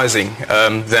surprising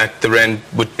that the rand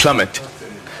would plummet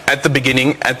at the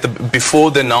beginning,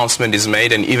 before the announcement is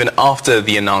made, and even after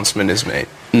the announcement is made?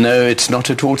 No, it's not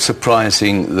at all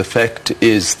surprising. The fact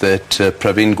is that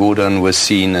Pravin Gordhan was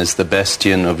seen as the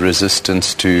bastion of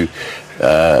resistance to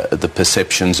the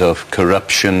perceptions of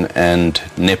corruption and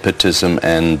nepotism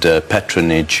and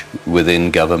patronage within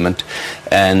government,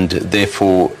 and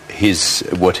therefore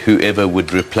whoever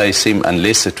would replace him,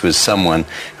 unless it was someone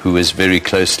who was very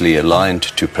closely aligned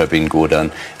to Pravin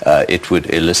Gordhan, it would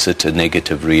elicit a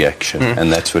negative reaction,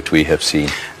 and that's what we have seen.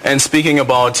 And speaking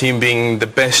about him being the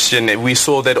bastion, we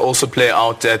saw that also play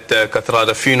out at the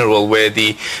Kathrada funeral, where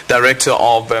the director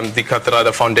of the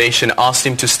Kathrada Foundation asked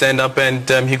him to stand up, and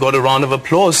he got a round of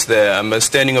applause there, a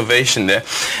standing ovation there.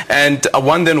 And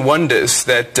one then wonders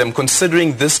that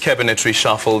considering this cabinet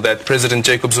reshuffle, that President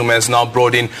Jacob Zuma has now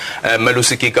brought in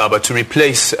Malusi Gigaba to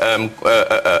replace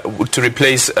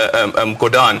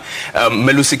Gordhan.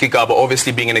 Malusi Gigaba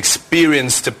obviously being an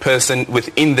experienced person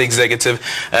within the executive,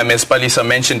 as Palisa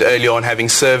mentioned earlier on, having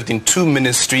served in 2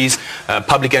 ministries,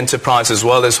 public enterprise as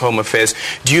well as home affairs.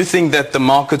 Do you think that the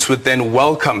markets would then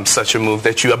welcome such a move,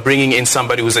 that you are bringing in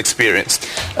somebody who's experienced?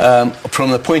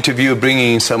 From the point of view of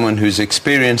bringing in someone who's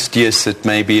experienced, yes, it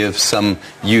may be of some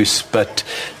use, but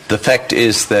the fact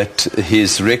is that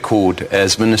his record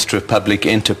as Minister of Public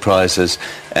Enterprises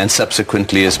and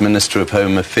subsequently as Minister of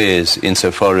Home Affairs,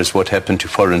 insofar as what happened to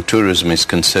foreign tourism is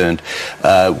concerned,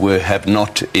 have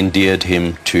not endeared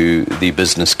him to the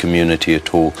business community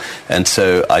at all. And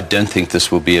so I don't think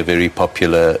this will be a very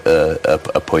popular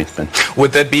appointment.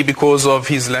 Would that be because of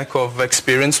his lack of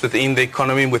experience within the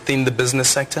economy, within the business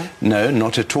sector? No,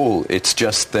 not at all. It's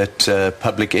just that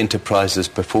public enterprises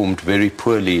performed very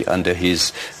poorly under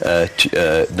his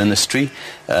ministry.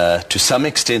 To some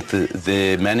extent,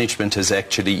 the management has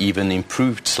actually even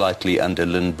improved slightly under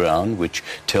Lynn Brown, which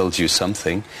tells you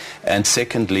something. And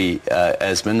secondly,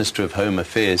 as Minister of Home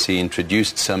Affairs, he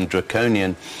introduced some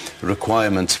draconian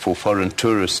requirements for foreign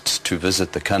tourists to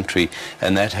visit the country,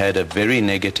 and that had a very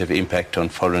negative impact on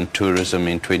foreign tourism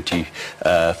in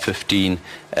 2015.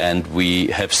 And we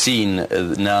have seen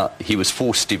now he was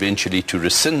forced eventually to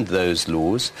rescind those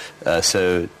laws.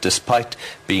 So despite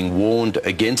being warned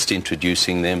against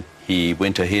introducing them, he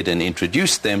went ahead and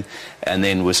introduced them and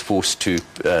then was forced to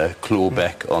claw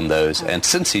back on those. And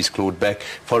since he's clawed back,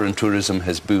 foreign tourism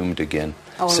has boomed again.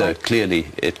 So clearly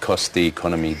it cost the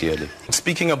economy dearly.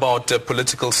 Speaking about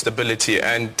political stability,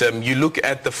 and you look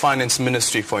at the finance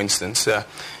ministry, for instance,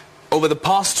 over the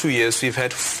past 2 years, we've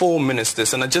had 4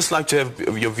 ministers, and I'd just like to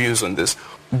have your views on this.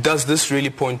 Does this really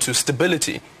point to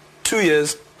stability? 2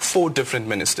 years, 4 different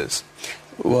ministers.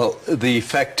 Well, the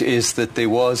fact is that there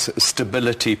was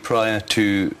stability prior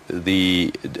to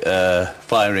the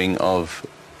firing of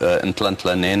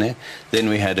Nhlanhla Nene. Then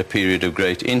we had a period of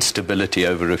great instability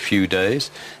over a few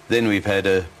days. Then we've had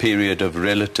a period of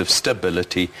relative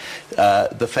stability.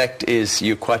 The fact is,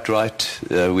 you're quite right,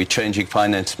 we're changing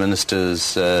finance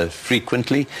ministers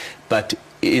frequently, but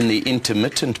in the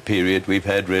intermittent period, we've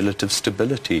had relative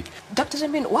stability. Dr.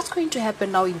 Jamin, what's going to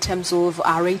happen now in terms of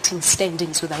our rating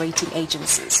standings with the rating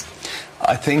agencies?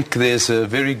 I think there's a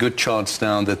very good chance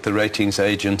now that the ratings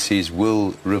agencies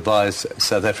will revise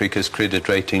South Africa's credit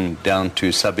rating down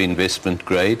to sub-investment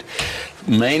grade,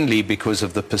 mainly because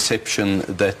of the perception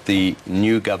that the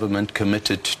new government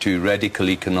committed to radical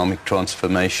economic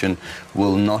transformation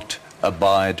will not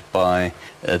abide by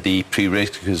the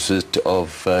prerequisite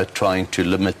of trying to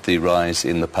limit the rise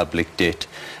in the public debt.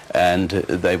 And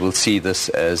they will see this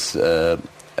as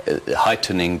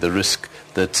heightening the risk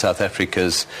that South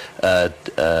Africa's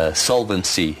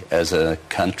solvency as a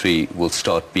country will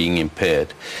start being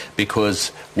impaired. Because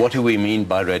what do we mean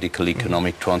by radical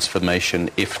economic transformation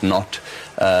if not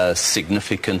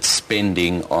significant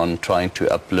spending on trying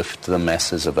to uplift the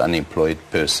masses of unemployed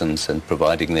persons and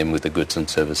providing them with the goods and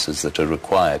services that are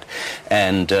required?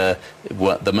 And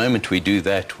the moment we do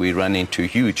that, we run into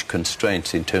huge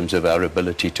constraints in terms of our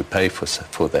ability to pay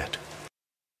for that.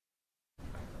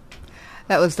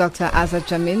 That was Dr. Azad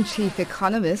Jamin, Chief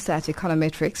Economist at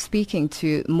Econometrics, speaking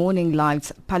to Morning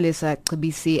Light's Palisa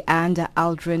Kibisi and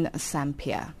Aldrin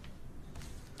Sampier.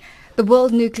 The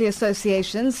World Nuclear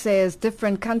Association says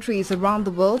different countries around the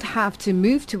world have to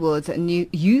move towards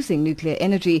using nuclear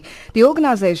energy. The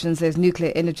organization says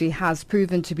nuclear energy has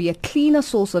proven to be a cleaner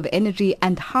source of energy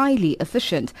and highly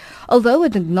efficient. Although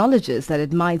it acknowledges that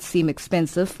it might seem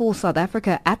expensive for South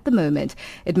Africa at the moment,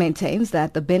 it maintains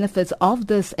that the benefits of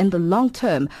this in the long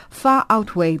term far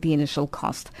outweigh the initial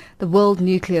cost. The World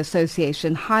Nuclear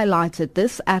Association highlighted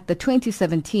this at the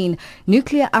 2017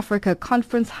 Nuclear Africa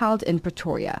Conference held in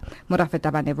Pretoria. Morafet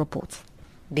Tabane reports.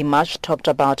 The much talked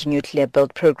about nuclear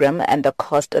build program and the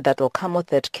cost that will come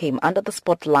with it came under the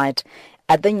spotlight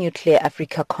at the Nuclear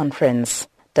Africa Conference.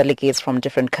 Delegates from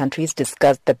different countries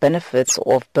discussed the benefits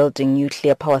of building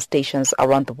nuclear power stations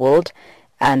around the world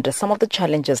and some of the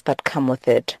challenges that come with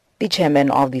it. The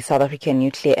chairman of the South African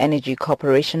Nuclear Energy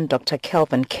Corporation, Dr.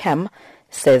 Kelvin Kem,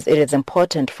 says it is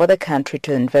important for the country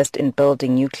to invest in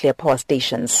building nuclear power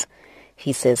stations.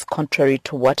 He says, contrary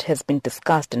to what has been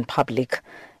discussed in public,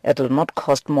 it will not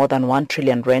cost more than 1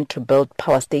 trillion rand to build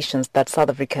power stations that South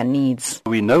Africa needs.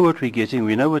 We know what we're getting,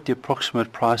 we know what the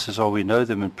approximate prices are, we know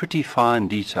them in pretty fine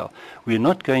detail. We're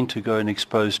not going to go and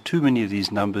expose too many of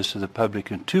these numbers to the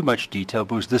public in too much detail,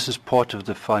 because this is part of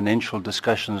the financial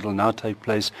discussion that will now take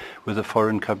place with the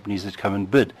foreign companies that come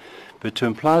and bid. But to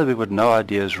imply that we've got no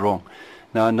idea is wrong.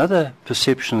 Now, another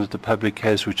perception that the public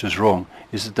has, which is wrong,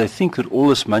 is that they think that all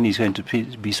this money is going to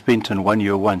be spent in 1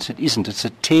 year once. It isn't. It's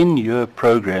a 10-year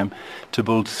program to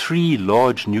build 3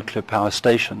 large nuclear power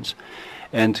stations.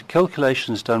 And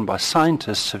calculations done by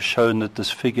scientists have shown that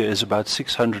this figure is about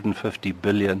 650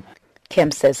 billion.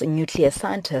 Kemp says nuclear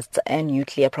scientists and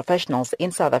nuclear professionals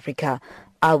in South Africa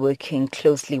are working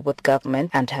closely with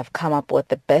government and have come up with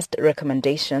the best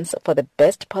recommendations for the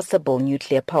best possible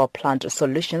nuclear power plant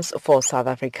solutions for South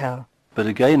Africa. But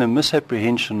again, a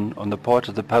misapprehension on the part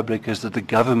of the public is that the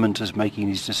government is making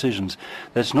these decisions.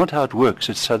 That's not how it works.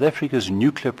 It's South Africa's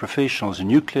nuclear professionals,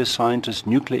 nuclear scientists,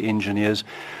 nuclear engineers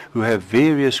who have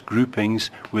various groupings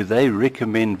where they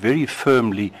recommend very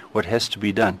firmly what has to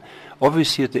be done.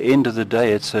 Obviously, at the end of the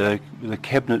day, the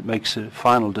cabinet makes a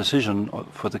final decision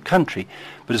for the country,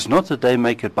 but it's not that they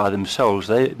make it by themselves.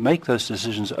 They make those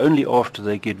decisions only after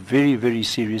they get very, very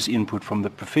serious input from the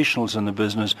professionals in the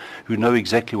business who know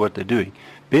exactly what they're doing.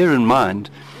 Bear in mind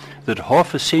that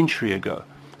half a century ago,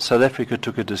 South Africa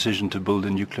took a decision to build a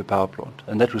nuclear power plant,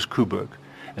 and that was Koeberg.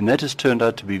 And that has turned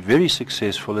out to be very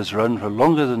successful, has run for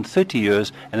longer than 30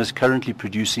 years, and is currently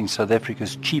producing South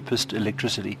Africa's cheapest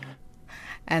electricity.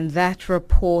 And that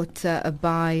report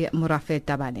by Morafet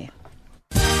Tabane.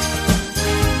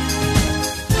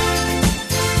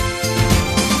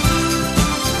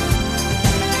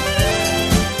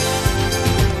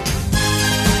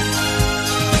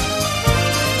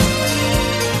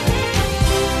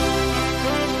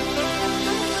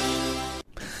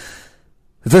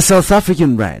 The South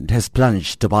African rand has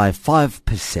plunged by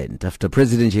 5% after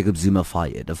President Jacob Zuma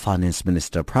fired Finance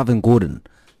Minister Pravin Gordhan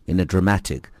in a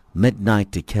dramatic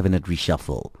midnight cabinet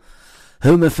reshuffle.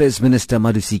 Home Affairs Minister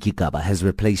Malusi Gigaba has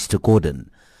replaced Gordhan.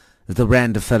 The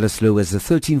rand fell as low as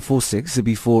 13.46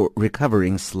 before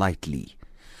recovering slightly.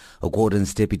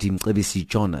 Gordhan's deputy Mcebisi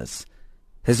Jonas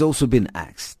has also been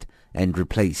axed and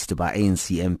replaced by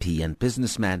ANC MP and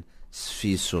businessman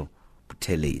Sifiso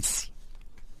Buthelezi.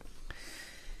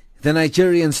 The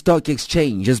Nigerian Stock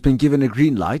Exchange has been given a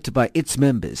green light by its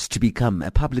members to become a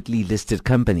publicly listed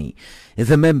company.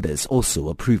 The members also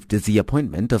approved the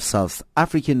appointment of South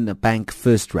African bank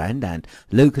FirstRand and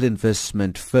local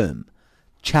investment firm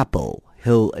Chapel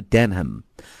Hill Denham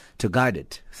to guide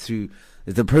it through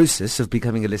the process of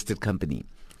becoming a listed company.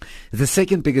 The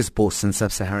second biggest bourse in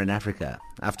sub-Saharan Africa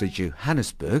after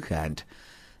Johannesburg and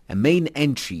a main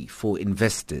entry for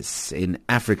investors in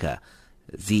Africa,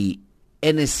 the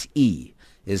NSE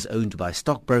is owned by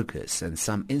stockbrokers and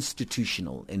some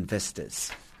institutional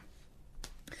investors.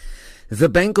 The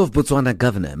Bank of Botswana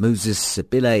Governor Moses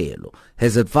Pelaelo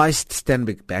has advised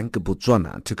Stanbic Bank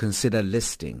Botswana to consider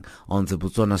listing on the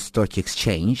Botswana Stock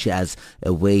Exchange as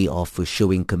a way of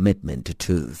showing commitment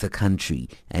to the country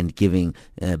and giving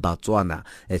Botswana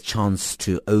a chance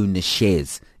to own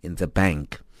shares in the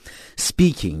bank.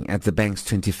 Speaking at the bank's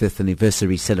 25th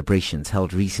anniversary celebrations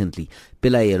held recently,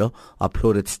 Pelaelo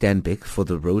applauded Stanbic for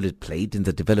the role it played in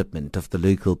the development of the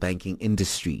local banking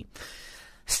industry.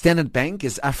 Standard Bank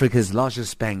is Africa's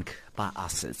largest bank by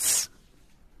assets.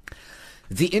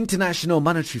 The International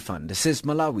Monetary Fund says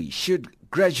Malawi should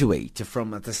graduate from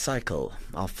the cycle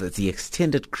of the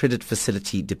extended credit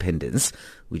facility dependence,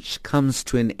 which comes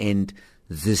to an end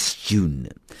this June.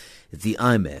 The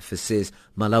IMF says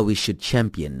Malawi should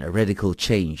champion a radical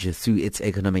change through its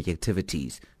economic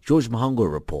activities. George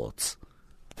Mahango reports.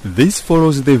 This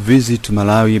follows the visit to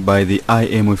Malawi by the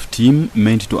IMF team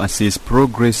meant to assess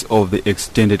progress of the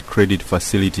Extended Credit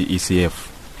Facility ECF.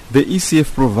 The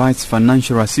ECF provides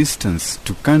financial assistance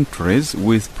to countries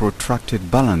with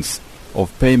protracted balance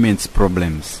of payments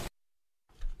problems.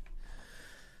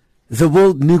 The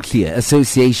World Nuclear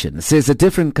Association says that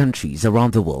different countries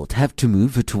around the world have to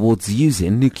move towards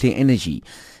using nuclear energy.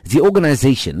 The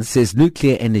organization says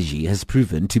nuclear energy has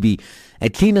proven to be a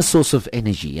cleaner source of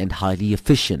energy and highly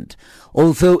efficient,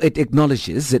 although it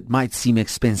acknowledges it might seem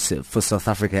expensive for South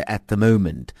Africa at the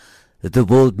moment. The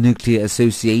World Nuclear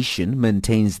Association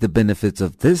maintains the benefits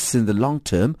of this in the long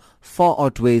term far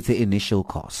outweigh the initial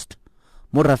cost.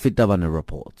 Morafet Tabane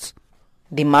reports.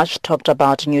 The much talked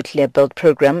about nuclear build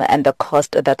program and the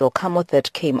cost that will come with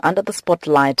it came under the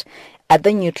spotlight at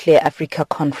the Nuclear Africa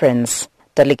Conference.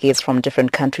 Delegates from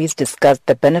different countries discussed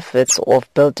the benefits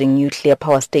of building nuclear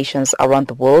power stations around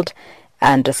the world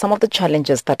and some of the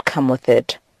challenges that come with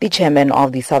it. The chairman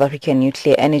of the South African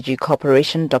Nuclear Energy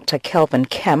Corporation, Dr. Kelvin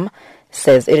Kem,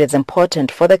 says it is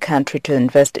important for the country to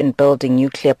invest in building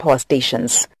nuclear power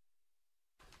stations.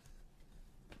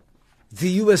 The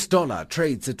US dollar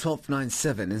trades at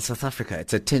 12.97 in South Africa.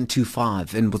 It's at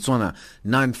 10.25 in Botswana,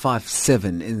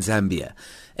 9.57 in Zambia,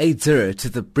 8.0 to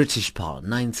the British pound,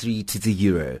 9.3 to the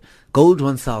euro. Gold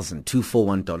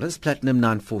 $1,241, platinum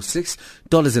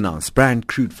 $946 an ounce, Brent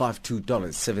crude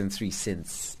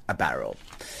 $52.73 a barrel.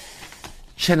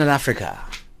 Channel Africa.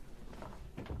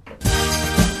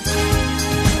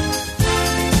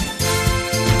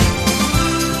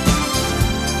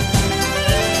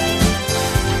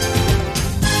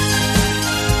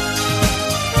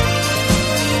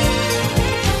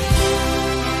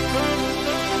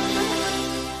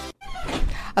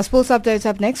 Our sports updates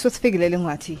up next with Figile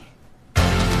Lungwati.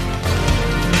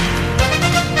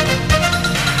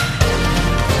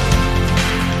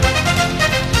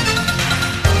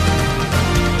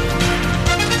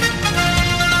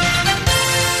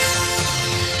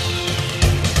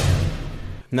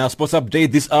 Now, sports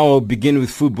update this hour will begin with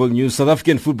football news. South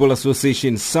African Football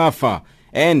Association, SAFA,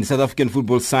 and South African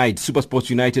football side, SuperSports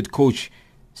United coach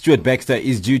Stuart Baxter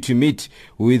is due to meet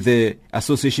with the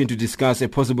association to discuss a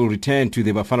possible return to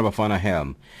the Bafana Bafana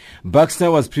helm.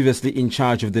 Baxter was previously in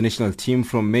charge of the national team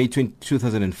from May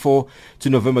 2004 to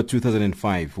November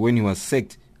 2005 when he was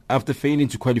sacked after failing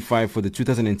to qualify for the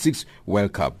 2006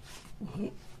 World Cup.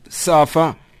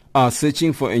 SAFA are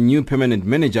searching for a new permanent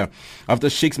manager after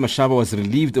Shakes Mashaba was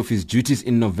relieved of his duties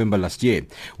in November last year,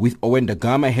 with Owen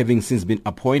Dagama having since been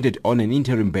appointed on an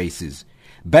interim basis.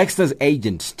 Baxter's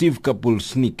agent, Steve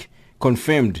Kapulsnik,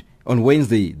 confirmed on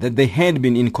Wednesday that they had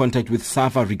been in contact with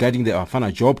SAFA regarding the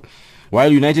Bafana job,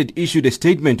 while United issued a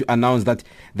statement to announce that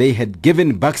they had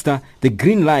given Baxter the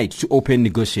green light to open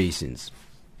negotiations.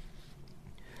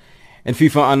 And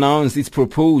FIFA announced its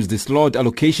proposed slot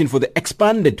allocation for the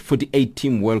expanded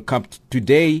 48-team World Cup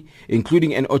today,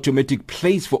 including an automatic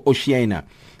place for Oceania,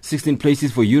 16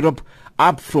 places for Europe,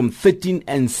 up from 13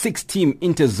 and 6-team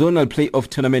interzonal playoff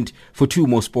tournament for 2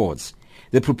 more sports.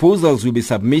 The proposals will be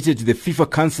submitted to the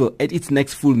FIFA Council at its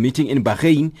next full meeting in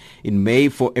Bahrain in May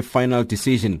for a final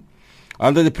decision.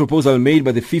 Under the proposal made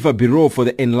by the FIFA Bureau for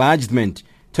the Enlargement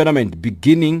tournament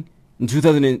beginning in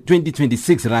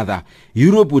 2026,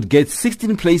 Europe would get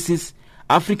 16 places,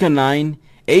 Africa 9,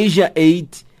 Asia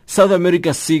 8, South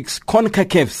America 6,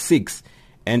 CONCACAF 6,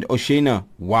 and Oceania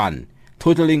 1,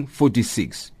 totaling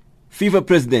 46. FIFA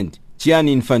President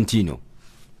Gianni Infantino.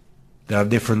 There are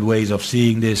different ways of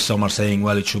seeing this. Some are saying,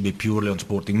 well, it should be purely on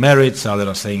sporting merits. Others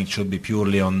are saying it should be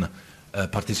purely on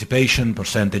participation,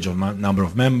 percentage of number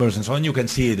of members, and so on. You can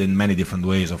see it in many different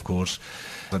ways, of course.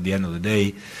 At the end of the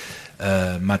day,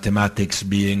 mathematics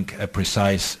being a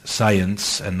precise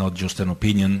science and not just an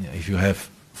opinion, if you have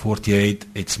 48,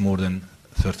 it's more than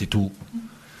 32.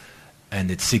 And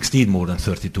it's 16 more than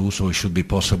 32, so it should be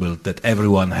possible that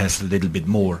everyone has a little bit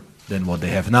more than what they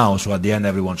have now. So at the end,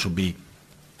 everyone should be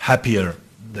happier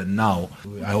than now.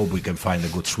 I hope we can find a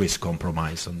good Swiss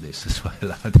compromise on this as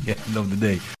well at the end of the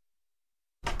day.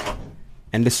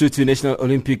 And the Lesotho National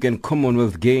Olympic and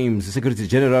Commonwealth Games Secretary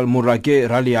General Morake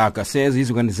Raliaka says his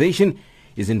organization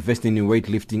is investing in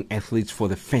weightlifting athletes for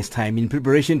the first time in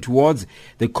preparation towards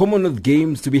the Commonwealth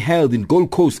Games to be held in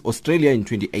Gold Coast, Australia in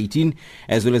 2018,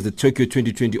 as well as the Tokyo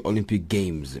 2020 Olympic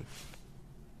Games.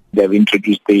 They've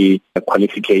introduced the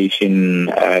qualification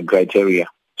criteria.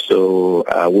 So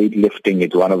weightlifting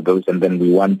is one of those, and then we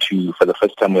want to, for the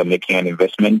first time, we're making an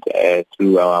investment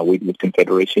through our weightlifting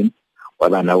federation.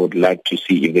 Well, and I would like to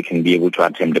see if they can be able to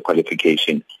attempt the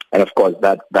qualification. And of course,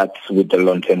 that's with the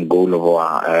long-term goal of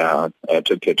our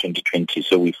Tokyo 2020.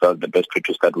 So we felt the best way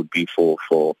to start would be for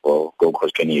Gold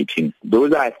Coast 2018.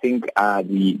 Those, I think, are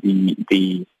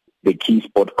the key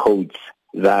sport codes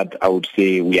that I would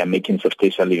say we are making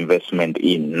substantial investment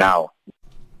in now.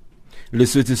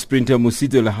 Lesotho sprinter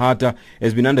Musito Lahata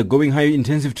has been undergoing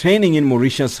high-intensive training in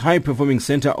Mauritius High-Performing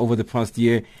Center over the past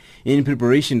year in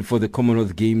preparation for the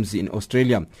Commonwealth Games in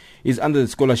Australia. He is under the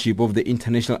scholarship of the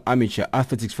International Amateur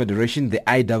Athletics Federation, the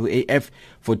IAAF,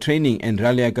 for training, and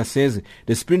Raliaka says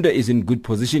the sprinter is in good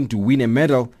position to win a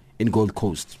medal in Gold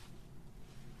Coast.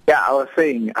 Yeah, I was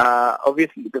saying,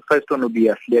 obviously the first one will be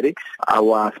athletics.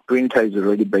 Our sprinter is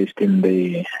already based in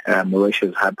the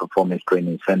Mauritius High Performance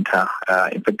Training Center.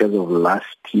 In fact, as of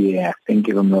last year, I think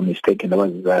if I'm not mistaken, that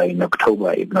was in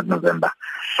October, if not November.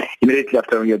 Immediately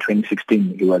after Rio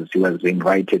 2016, he was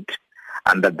invited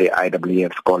under the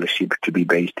IAAF scholarship to be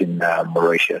based in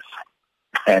Mauritius.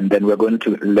 And then we're going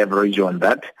to leverage on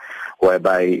that,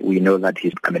 whereby we know that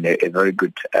he's in a very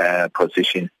good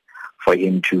position for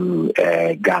him to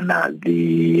garner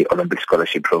the Olympic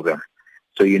scholarship program.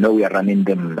 So we are running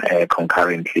them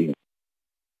concurrently.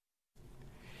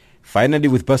 Finally,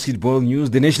 with basketball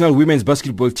news, the national women's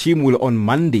basketball team will on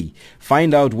Monday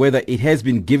find out whether it has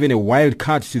been given a wild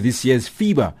card to this year's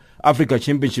FIBA Africa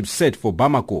Championship set for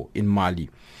Bamako in Mali.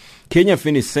 Kenya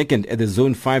finished second at the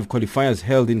Zone 5 qualifiers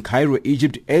held in Cairo,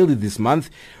 Egypt early this month,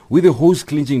 with the host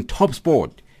clinching top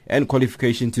spot and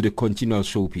qualification to the continual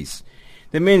showpiece.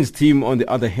 The men's team, on the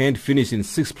other hand, finished in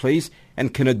 6th place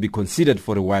and cannot be considered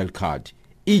for a wild card.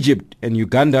 Egypt and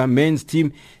Uganda men's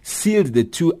team sealed the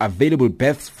 2 available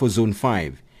berths for Zone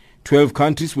 5. 12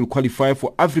 countries will qualify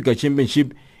for Africa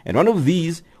Championship, and one of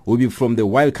these will be from the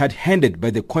wildcard handed by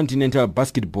the Continental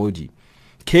Basketball Body.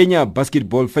 Kenya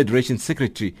Basketball Federation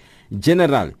Secretary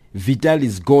General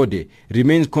Vitalis Gode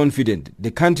remains confident the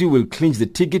country will clinch the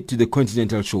ticket to the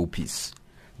continental showpiece.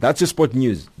 That's your sport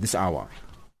news this hour.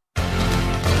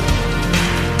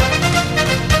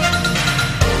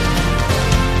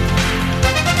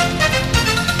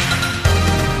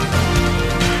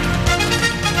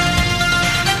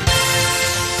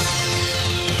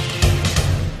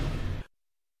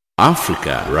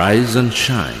 Africa, rise and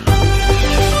shine.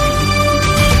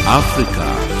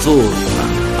 Africa,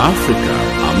 zorka. Africa,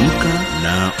 amka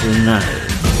na ungae.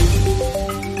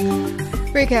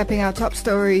 Recapping our top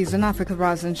stories in Africa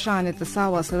Rise and Shine at this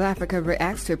hour, South Africa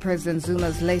reacts to President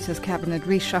Zuma's latest cabinet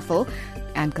reshuffle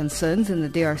and concerns in the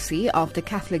DRC after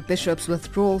Catholic bishops'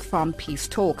 withdrawal from peace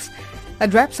talks.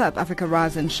 That wraps up Africa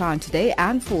Rise and Shine today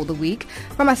and for the week.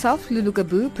 For myself, Lulu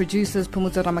Gabu, producers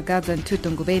Pumuzo Ramagadza and Tutu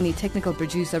Ngubeni, technical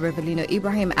producer Revelino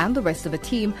Ibrahim and the rest of the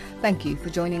team, thank you for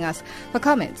joining us. For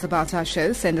comments about our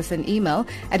show, send us an email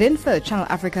at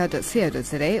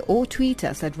info@channelafrica.co.za or tweet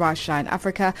us at Rise Shine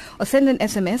Africa or send an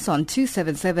SMS on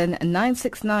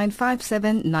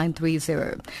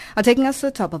 277-969-57930. Taking us to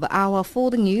the top of the hour for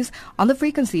the news on the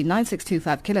frequency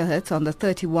 9625 kHz on the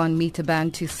 31 meter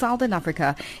band to Southern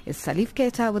Africa is Salif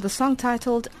Keita with a song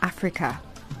titled Africa.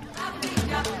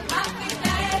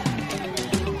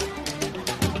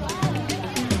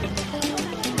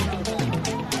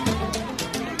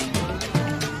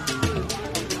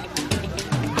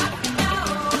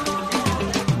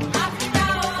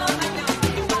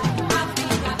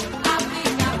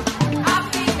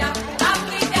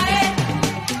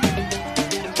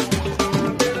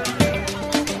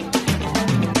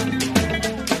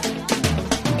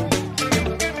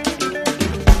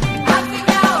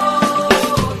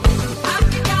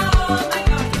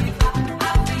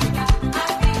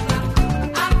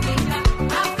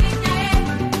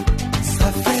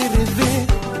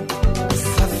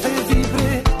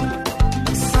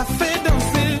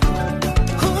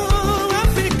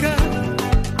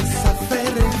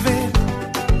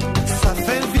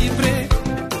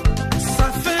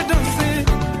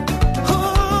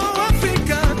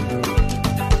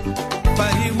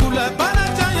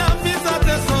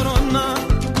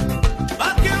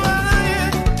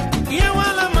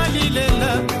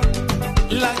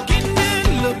 Like